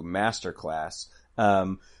absolute masterclass.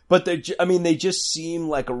 But they just seem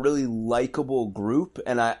like a really likable group.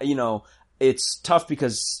 And it's tough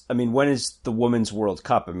because, I mean, when is the Women's World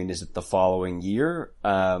Cup? I mean, is it the following year?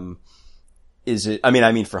 Is it, I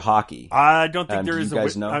mean, for hockey? I don't think there is. You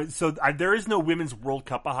guys know? There is no Women's World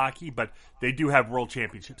Cup of hockey, but they do have World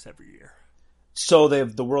Championships every year. So they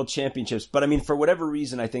have the World Championships, but I mean, for whatever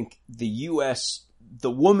reason, I think the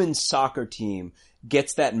women's soccer team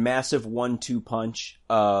gets that massive 1-2 punch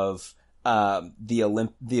of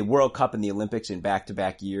the World Cup and the Olympics in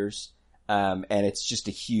back-to-back years. And it's just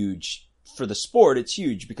for the sport, it's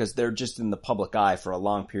huge because they're just in the public eye for a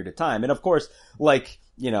long period of time. And of course, like,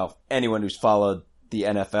 anyone who's followed the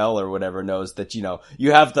NFL or whatever knows that,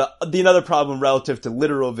 you have the another problem relative to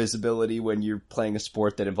literal visibility when you're playing a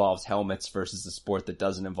sport that involves helmets versus a sport that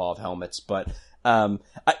doesn't involve helmets. But, I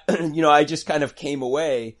just kind of came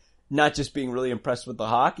away not just being really impressed with the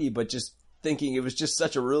hockey, but just thinking it was just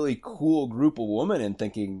such a really cool group of women and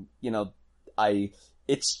thinking,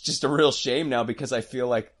 it's just a real shame now because I feel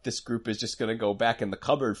like this group is just going to go back in the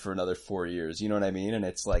cupboard for another 4 years. You know what I mean? And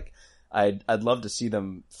it's like, I'd love to see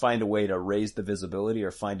them find a way to raise the visibility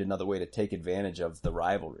or find another way to take advantage of the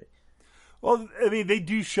rivalry. Well, I mean, they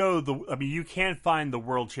do show you can find the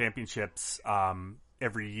World Championships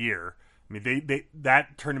every year. I mean,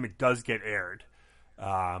 that tournament does get aired.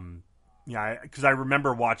 Because I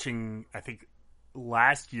remember watching, I think,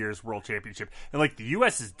 last year's World Championship, and like the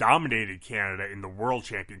U.S. has dominated Canada in the World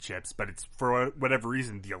Championships, but it's for whatever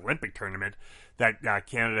reason the Olympic tournament that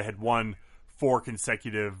Canada had won 4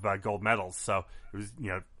 consecutive gold medals. So it was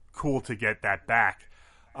cool to get that back.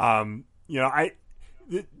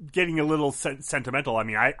 Getting a little sentimental. I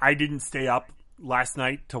mean, I didn't stay up last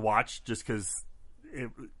night to watch just because it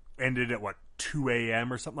ended at 2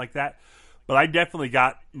 a.m. or something like that. But I definitely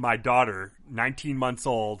got my daughter, 19 months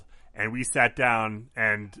old, and we sat down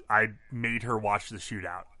and I made her watch the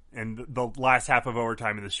shootout. And the last half of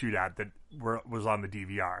overtime in the shootout that was on the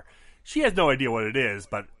DVR. She has no idea what it is,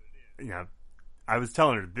 but I was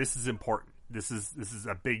telling her this is important. This is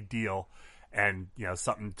a big deal, and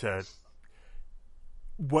something to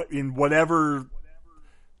in whatever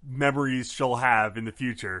memories she'll have in the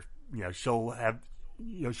future. She'll have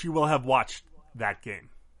she will have watched that game.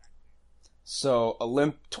 So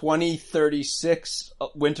 2036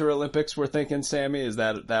 Winter Olympics, we're thinking, Sammy. Is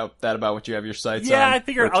that about what you have your sights on? Yeah, I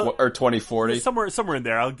figure or 2040 somewhere in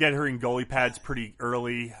there. I'll get her in goalie pads pretty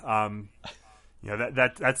early.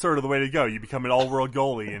 That's sort of the way to go. You become an all-world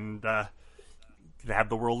goalie and have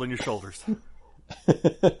the world on your shoulders.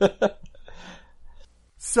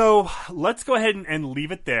 So let's go ahead and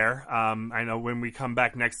leave it there. I know when we come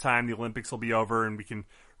back next time, the Olympics will be over and we can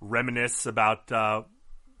reminisce about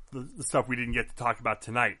the stuff we didn't get to talk about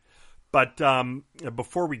tonight. But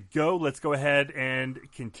before we go, let's go ahead and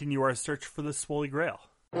continue our search for the Swoley Grail.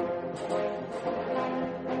 I'll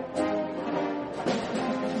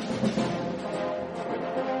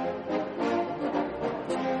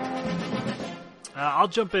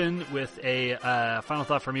jump in with a final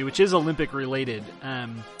thought for me, which is Olympic related,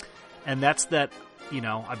 and that's that.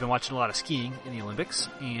 I've been watching a lot of skiing in the Olympics,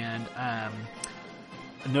 and I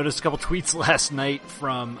noticed a couple tweets last night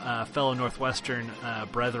from fellow Northwestern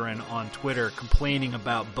brethren on Twitter complaining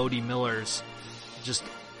about Bode Miller's just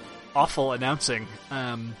awful announcing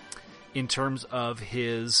in terms of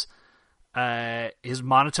his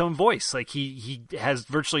monotone voice. Like he has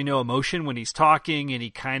virtually no emotion when he's talking, and he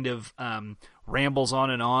kind of rambles on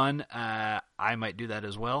and on. I might do that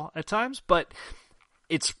as well at times, but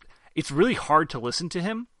it's really hard to listen to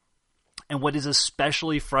him. And what is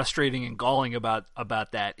especially frustrating and galling about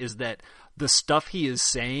that is that the stuff he is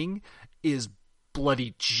saying is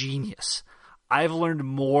bloody genius. I've learned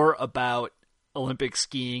more about Olympic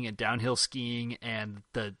skiing and downhill skiing and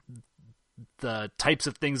the types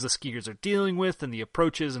of things the skiers are dealing with and the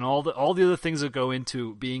approaches and all the other things that go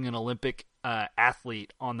into being an Olympic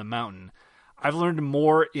athlete on the mountain. I've learned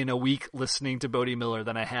more in a week listening to Bode Miller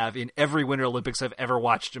than I have in every Winter Olympics I've ever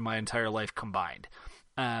watched in my entire life combined.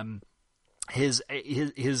 His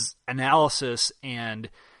analysis and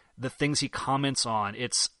the things he comments on,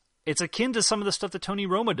 it's akin to some of the stuff that Tony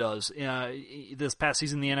Romo does this past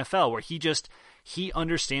season in the NFL, where he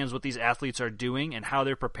understands what these athletes are doing and how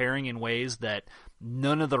they're preparing in ways that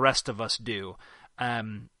none of the rest of us do.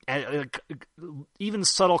 Even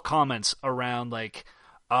subtle comments around like,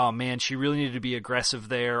 oh man, she really needed to be aggressive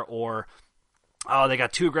there, or oh, they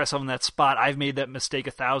got too aggressive on that spot. I've made that mistake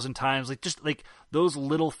 1,000 times. Like just like those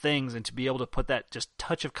little things, and to be able to put that just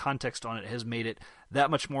touch of context on it has made it that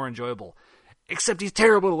much more enjoyable. Except he's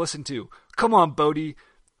terrible to listen to. Come on, Bode,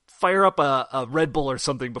 fire up a Red Bull or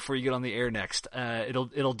something before you get on the air next.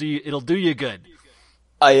 It'll do you good.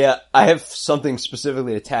 I have something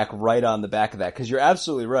specifically to tack right on the back of that, because you're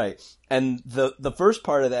absolutely right. And the first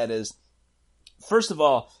part of that is, first of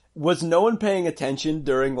all, was no one paying attention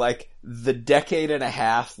during like the decade and a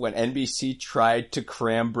half when NBC tried to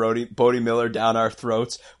cram Bode Miller down our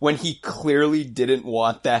throats when he clearly didn't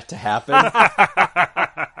want that to happen?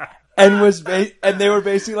 And they were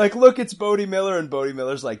basically like, look, it's Bode Miller, and Bode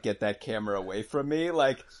Miller's like, get that camera away from me.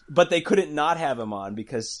 Like, but they couldn't not have him on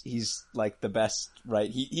because he's like the best, right?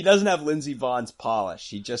 He doesn't have Lindsey Vohn's polish.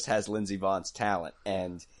 He just has Lindsey Vohn's talent.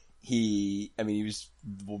 And he was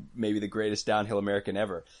maybe the greatest downhill American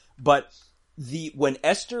ever. But when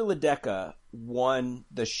Esther Ledecky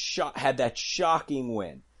had that shocking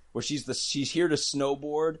win, where she's here to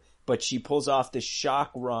snowboard, but she pulls off this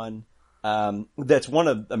shock run. That's one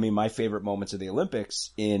of, my favorite moments of the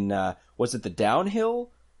Olympics in, was it the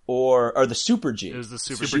downhill or the Super G? It was the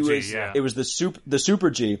Super G, yeah. It was the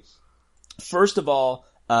Super G. First of all,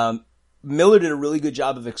 Miller did a really good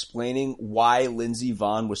job of explaining why Lindsey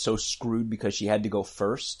Vonn was so screwed because she had to go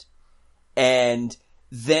first. And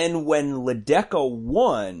then when Ledecky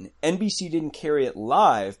won, NBC didn't carry it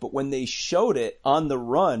live, but when they showed it on the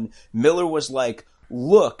run, Miller was like,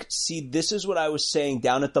 look, see, this is what I was saying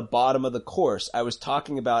down at the bottom of the course. I was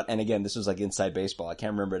talking about, and again, this was like inside baseball. I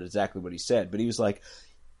can't remember exactly what he said, but he was like,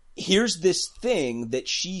 here's this thing that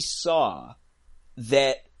she saw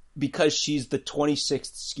that because she's the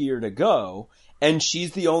 26th skier to go, and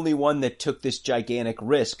she's the only one that took this gigantic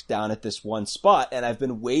risk down at this one spot, and I've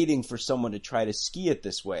been waiting for someone to try to ski it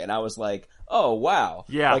this way. And I was like, oh, wow.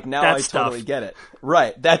 Yeah, like now I totally get it.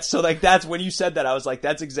 Right. That's when you said that, I was like,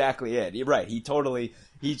 that's exactly it. You're right.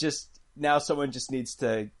 Now someone just needs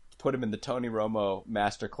to put him in the Tony Romo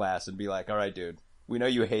masterclass and be like, all right, dude, we know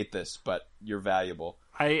you hate this, but you're valuable.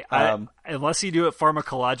 Unless you do it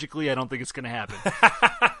pharmacologically, I don't think it's going to happen.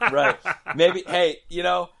 Right. Maybe, hey,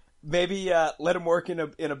 maybe let him work in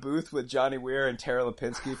a booth with Johnny Weir and Tara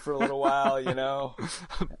Lipinski for a little while,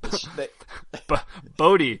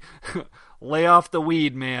 Bode, lay off the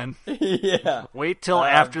weed, man. Yeah. Wait till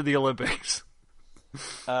after the Olympics.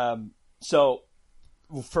 So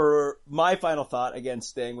for my final thought, again,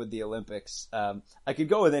 staying with the Olympics, I could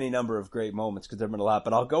go with any number of great moments because there have been a lot,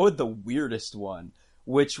 but I'll go with the weirdest one,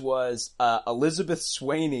 which was Elizabeth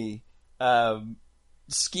Swaney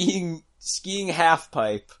skiing half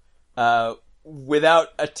pipe without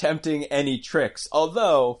attempting any tricks.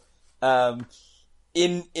 Although,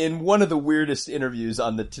 in one of the weirdest interviews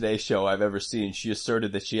on the Today Show I've ever seen, she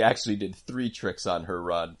asserted that she actually did 3 tricks on her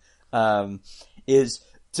run.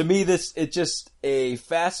 To me, it's just a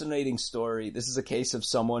fascinating story. This is a case of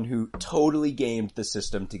someone who totally gamed the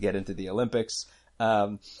system to get into the Olympics,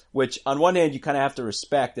 which on one hand you kind of have to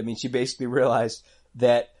respect. She basically realized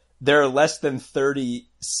that there are less than 30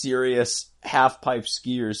 serious half-pipe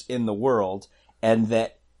skiers in the world, and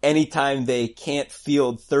that anytime they can't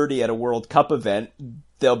field 30 at a World Cup event,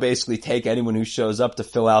 they'll basically take anyone who shows up to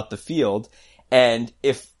fill out the field. And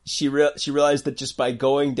if she realized that just by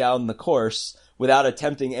going down the course without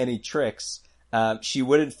attempting any tricks, she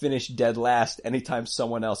wouldn't finish dead last anytime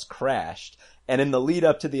someone else crashed. And in the lead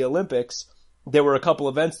up to the Olympics, there were a couple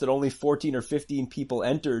events that only 14 or 15 people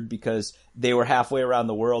entered because they were halfway around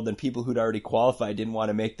the world and people who'd already qualified didn't want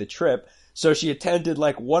to make the trip. So she attended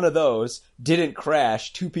like one of those, didn't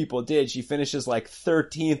crash, 2 people did. She finishes like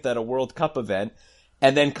 13th at a World Cup event.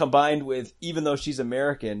 And then combined with, even though she's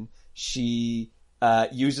American, she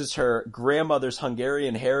uses her grandmother's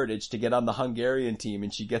Hungarian heritage to get on the Hungarian team,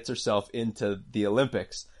 and she gets herself into the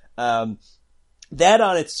Olympics. That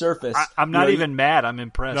on its surface... I'm not even mad. I'm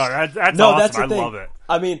impressed. No, that's awesome. I love it.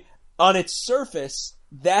 I mean, on its surface,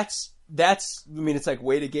 that's it's like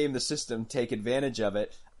way to game the system, take advantage of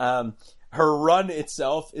it. Her run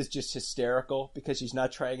itself is just hysterical because she's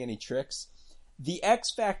not trying any tricks. The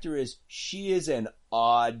X factor is she is an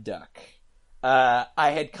odd duck. I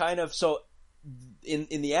had kind of... So,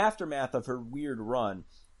 in the aftermath of her weird run,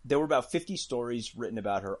 there were about 50 stories written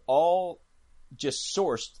about her, all just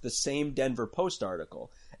sourced the same Denver Post article.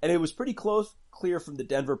 And it was pretty clear from the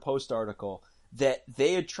Denver Post article that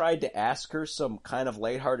they had tried to ask her some kind of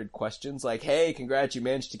lighthearted questions like, hey, congrats, you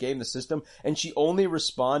managed to game the system. And she only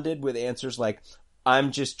responded with answers like,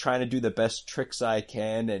 I'm just trying to do the best tricks I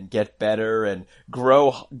can and get better and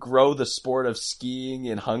grow the sport of skiing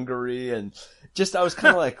in Hungary. And just, I was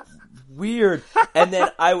kind of like, weird. And then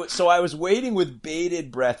I was waiting with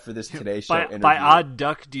bated breath for this Today Show interview. By odd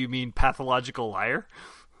duck, do you mean pathological liar?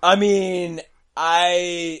 I mean,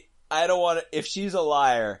 I don't want to, if she's a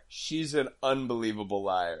liar, she's an unbelievable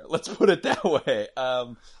liar. Let's put it that way.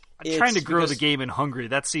 I'm trying to grow the game in Hungary.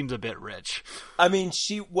 That seems a bit rich. I mean,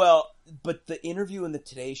 but the interview in the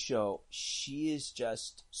Today Show, she is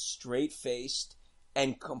just straight-faced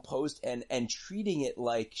and composed and treating it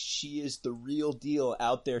like she is the real deal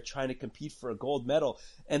out there trying to compete for a gold medal.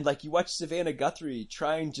 And like you watch Savannah Guthrie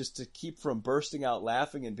trying just to keep from bursting out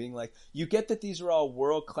laughing and being like, you get that these are all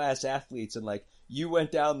world-class athletes and like you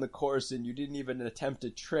went down the course and you didn't even attempt a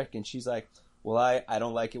trick. And she's like, well, I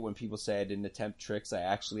don't like it when people say I didn't attempt tricks. I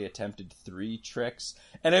actually attempted 3 tricks.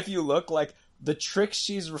 And if you look, like, the tricks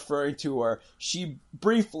she's referring to are, she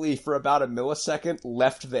briefly, for about a millisecond,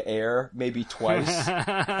 left the air, maybe twice.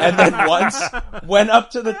 And then once went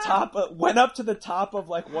up to the top of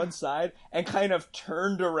like one side and kind of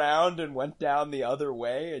turned around and went down the other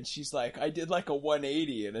way. And she's like, I did like a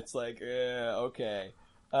 180. And it's like, okay.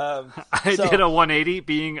 I did a 180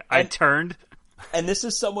 being, I turned. And this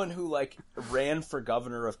is someone who like ran for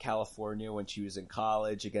governor of California when she was in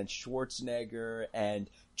college against Schwarzenegger and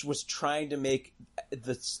was trying to make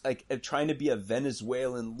this trying to be a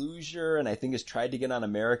Venezuelan loser, and I think has tried to get on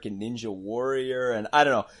American Ninja Warrior, and I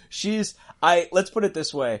don't know. Let's put it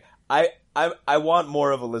this way. I want more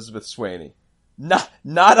of Elizabeth Swaney. Not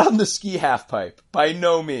on the ski halfpipe. By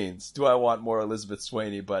no means do I want more Elizabeth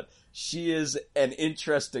Swaney, but she is an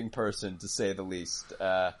interesting person to say the least.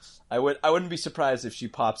 I wouldn't be surprised if she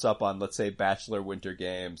pops up on, let's say, Bachelor Winter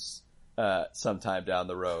Games sometime down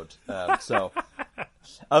the road.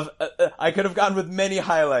 I could have gone with many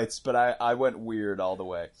highlights, but I went weird all the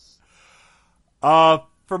way.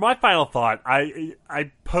 For my final thought,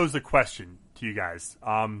 I pose a question to you guys.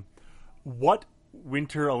 What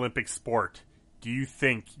Winter Olympic sport do you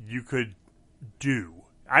think you could do?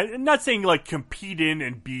 I'm not saying like compete in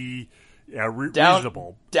and be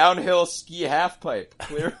reasonable. Downhill ski halfpipe,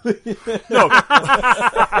 clearly. No.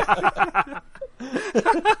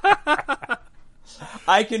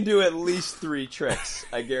 I can do at least 3 tricks.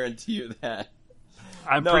 I guarantee you that.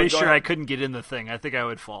 I'm pretty sure I couldn't get in the thing. I think I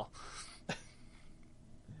would fall.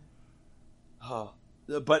 Oh,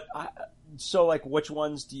 but so like, which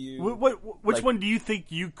ones do you? Which one do you think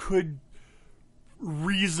you could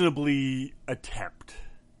reasonably attempt?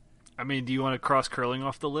 I mean, do you want to cross curling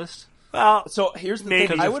off the list? Well, so here's the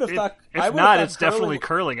thing. I would have thought. If not, it's definitely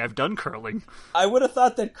curling. I've done curling. I would have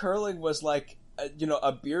thought that curling was like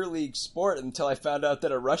a beer league sport until I found out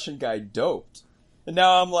that a Russian guy doped, and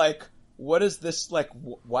now I'm like, what is this like?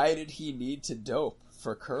 Why did he need to dope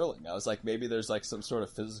for curling? I was like, maybe there's like some sort of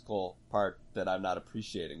physical part that I'm not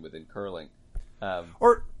appreciating within curling. I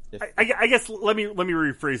guess let me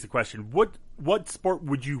rephrase the question. What sport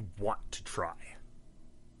would you want to try?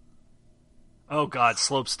 Oh God,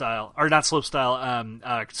 slope style or not slope style?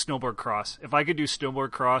 Snowboard cross. If I could do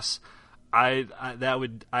snowboard cross, I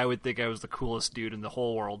would think I was the coolest dude in the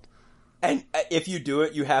whole world. And if you do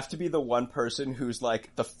it, you have to be the one person who's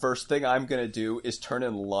like, the first thing I'm going to do is turn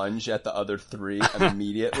and lunge at the other three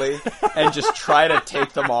immediately and just try to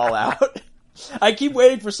take them all out. I keep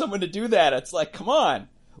waiting for someone to do that. It's like, come on.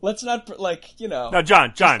 Let's not, like, you know. Now,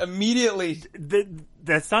 John. Immediately.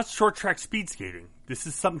 That's not short track speed skating. This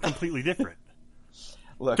is something completely different.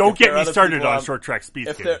 Look, don't get me started on short track speed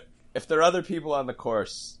skating. If there are other people on the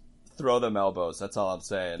course, throw them elbows. That's all I'm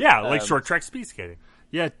saying. Yeah, like short track speed skating.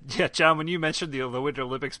 Yeah, John, when you mentioned the Winter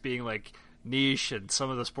Olympics being like niche and some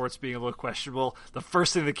of the sports being a little questionable, the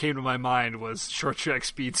first thing that came to my mind was short track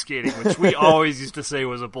speed skating, which we always used to say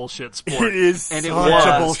was a bullshit sport. It is such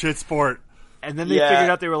a bullshit sport. And then they figured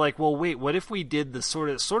out, they were like, well, wait, what if we did the sort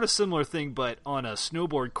of similar thing, but on a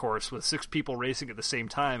snowboard course with 6 people racing at the same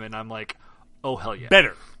time? And I'm like, oh, hell yeah.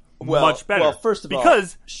 Better. Much better. Well, first of all,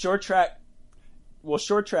 short track,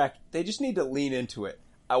 they just need to lean into it.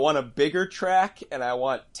 I want a bigger track, and I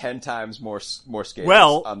want 10 times more skaters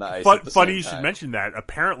on the ice. Funny you should mention that.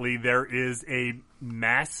 Apparently, there is a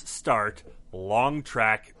mass start long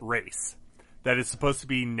track race that is supposed to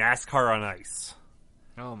be NASCAR on ice.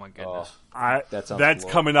 Oh my goodness! That's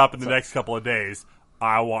coming up in the next couple of days.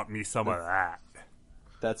 I want me some of that.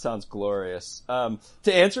 That sounds glorious. To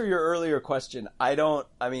answer your earlier question, the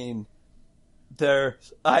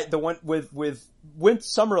one with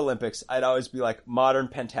Summer Olympics, I'd always be like modern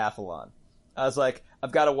pentathlon. I was like,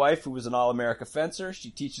 I've got a wife who was an All-America fencer.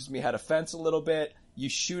 She teaches me how to fence a little bit. You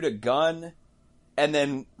shoot a gun, and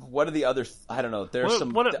then what are the other? I don't know.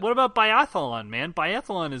 What about biathlon, man?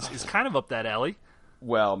 Biathlon is kind of up that alley.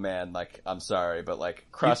 Well, man, like, I'm sorry, but like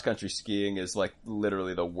cross-country skiing is like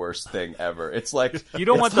literally the worst thing ever. It's like you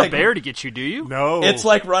don't want the bear to get you, do you? No. It's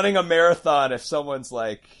like running a marathon if someone's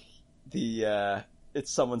like here,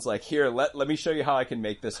 let me show you how I can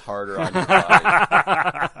make this harder on your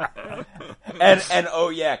body. and oh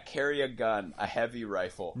yeah, carry a gun, a heavy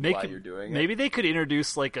rifle while you're doing it. Maybe they could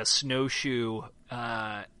introduce like a snowshoe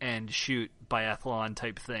and shoot biathlon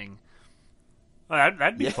type thing.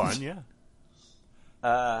 That'd be fun, yeah.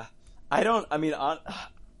 I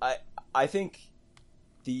think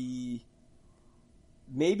I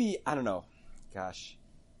don't know. Gosh.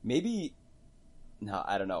 Maybe, no,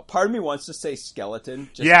 I don't know. Part of me wants to say skeleton.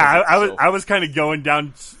 I was kind of going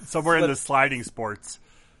down somewhere in the sliding sports.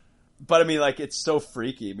 But I mean, like, it's so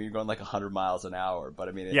freaky. I mean, you're going like 100 miles an hour. But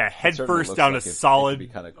I mean, head first down a solid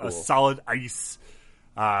ice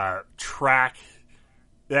track.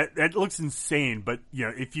 That looks insane. But you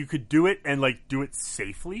know, if you could do it and like do it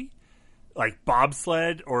safely, like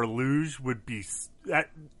bobsled or luge would be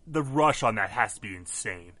the rush on that has to be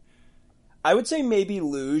insane. I would say maybe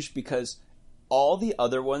luge because all the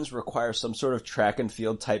other ones require some sort of track and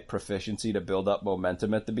field type proficiency to build up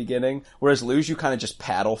momentum at the beginning. Whereas luge, you kind of just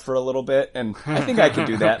paddle for a little bit, and I think I could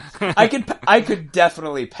do that. I could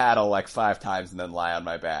definitely paddle like 5 times and then lie on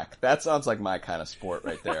my back. That sounds like my kind of sport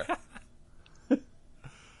right there.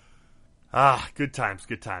 Good times,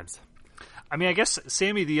 good times. I mean, I guess,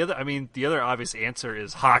 Sammy, the other obvious answer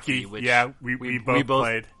is hockey. Which we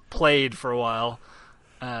both played for a while.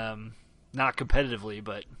 Not competitively,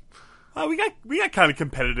 but we got kind of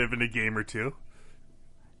competitive in a game or two.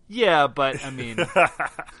 Yeah, but I mean,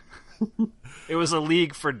 it was a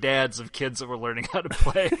league for dads of kids that were learning how to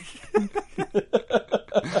play.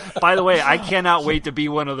 By the way, I cannot wait to be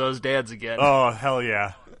one of those dads again. Oh, hell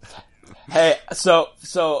yeah! Hey, so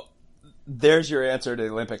there's your answer to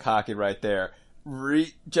Olympic hockey right there.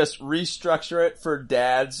 Just restructure it for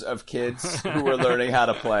dads of kids who are learning how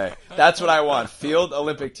to play. That's what I want. Field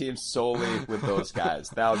Olympic teams solely with those guys.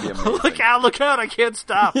 That would be amazing. Look out, I can't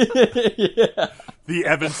stop. Yeah. The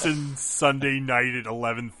Evanston Sunday night at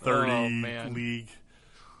 11:30 league.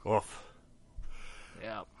 Oof.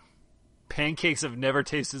 Yeah. Pancakes have never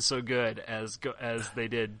tasted so good as they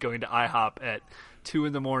did going to IHOP at 2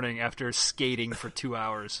 a.m. after skating for 2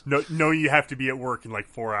 hours. No, you have to be at work in like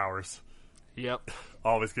 4 hours. Yep.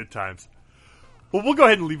 Always good times. Well, we'll go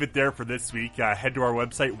ahead and leave it there for this week. Head to our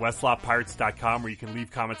website, westlaw.pirates.com, where you can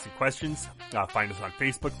leave comments and questions. Find us on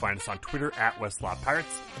Facebook. Find us on Twitter at Westlaw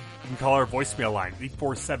Pirates. You can call our voicemail line,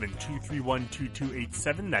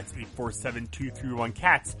 847-231-2287. That's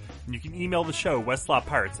 847-231-CATS. And you can email the show,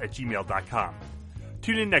 westlawpirates@gmail.com.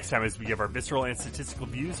 Tune in next time as we give our visceral and statistical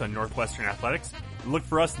views on Northwestern athletics. And look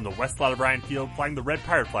for us in the West Lot O'Brien Field flying the red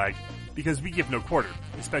pirate flag, because we give no quarter,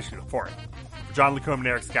 especially the fourth. For John Lacombe and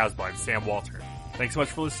Eric Scousbo, I'm Sam Walter. Thanks so much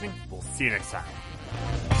for listening. We'll see you next time.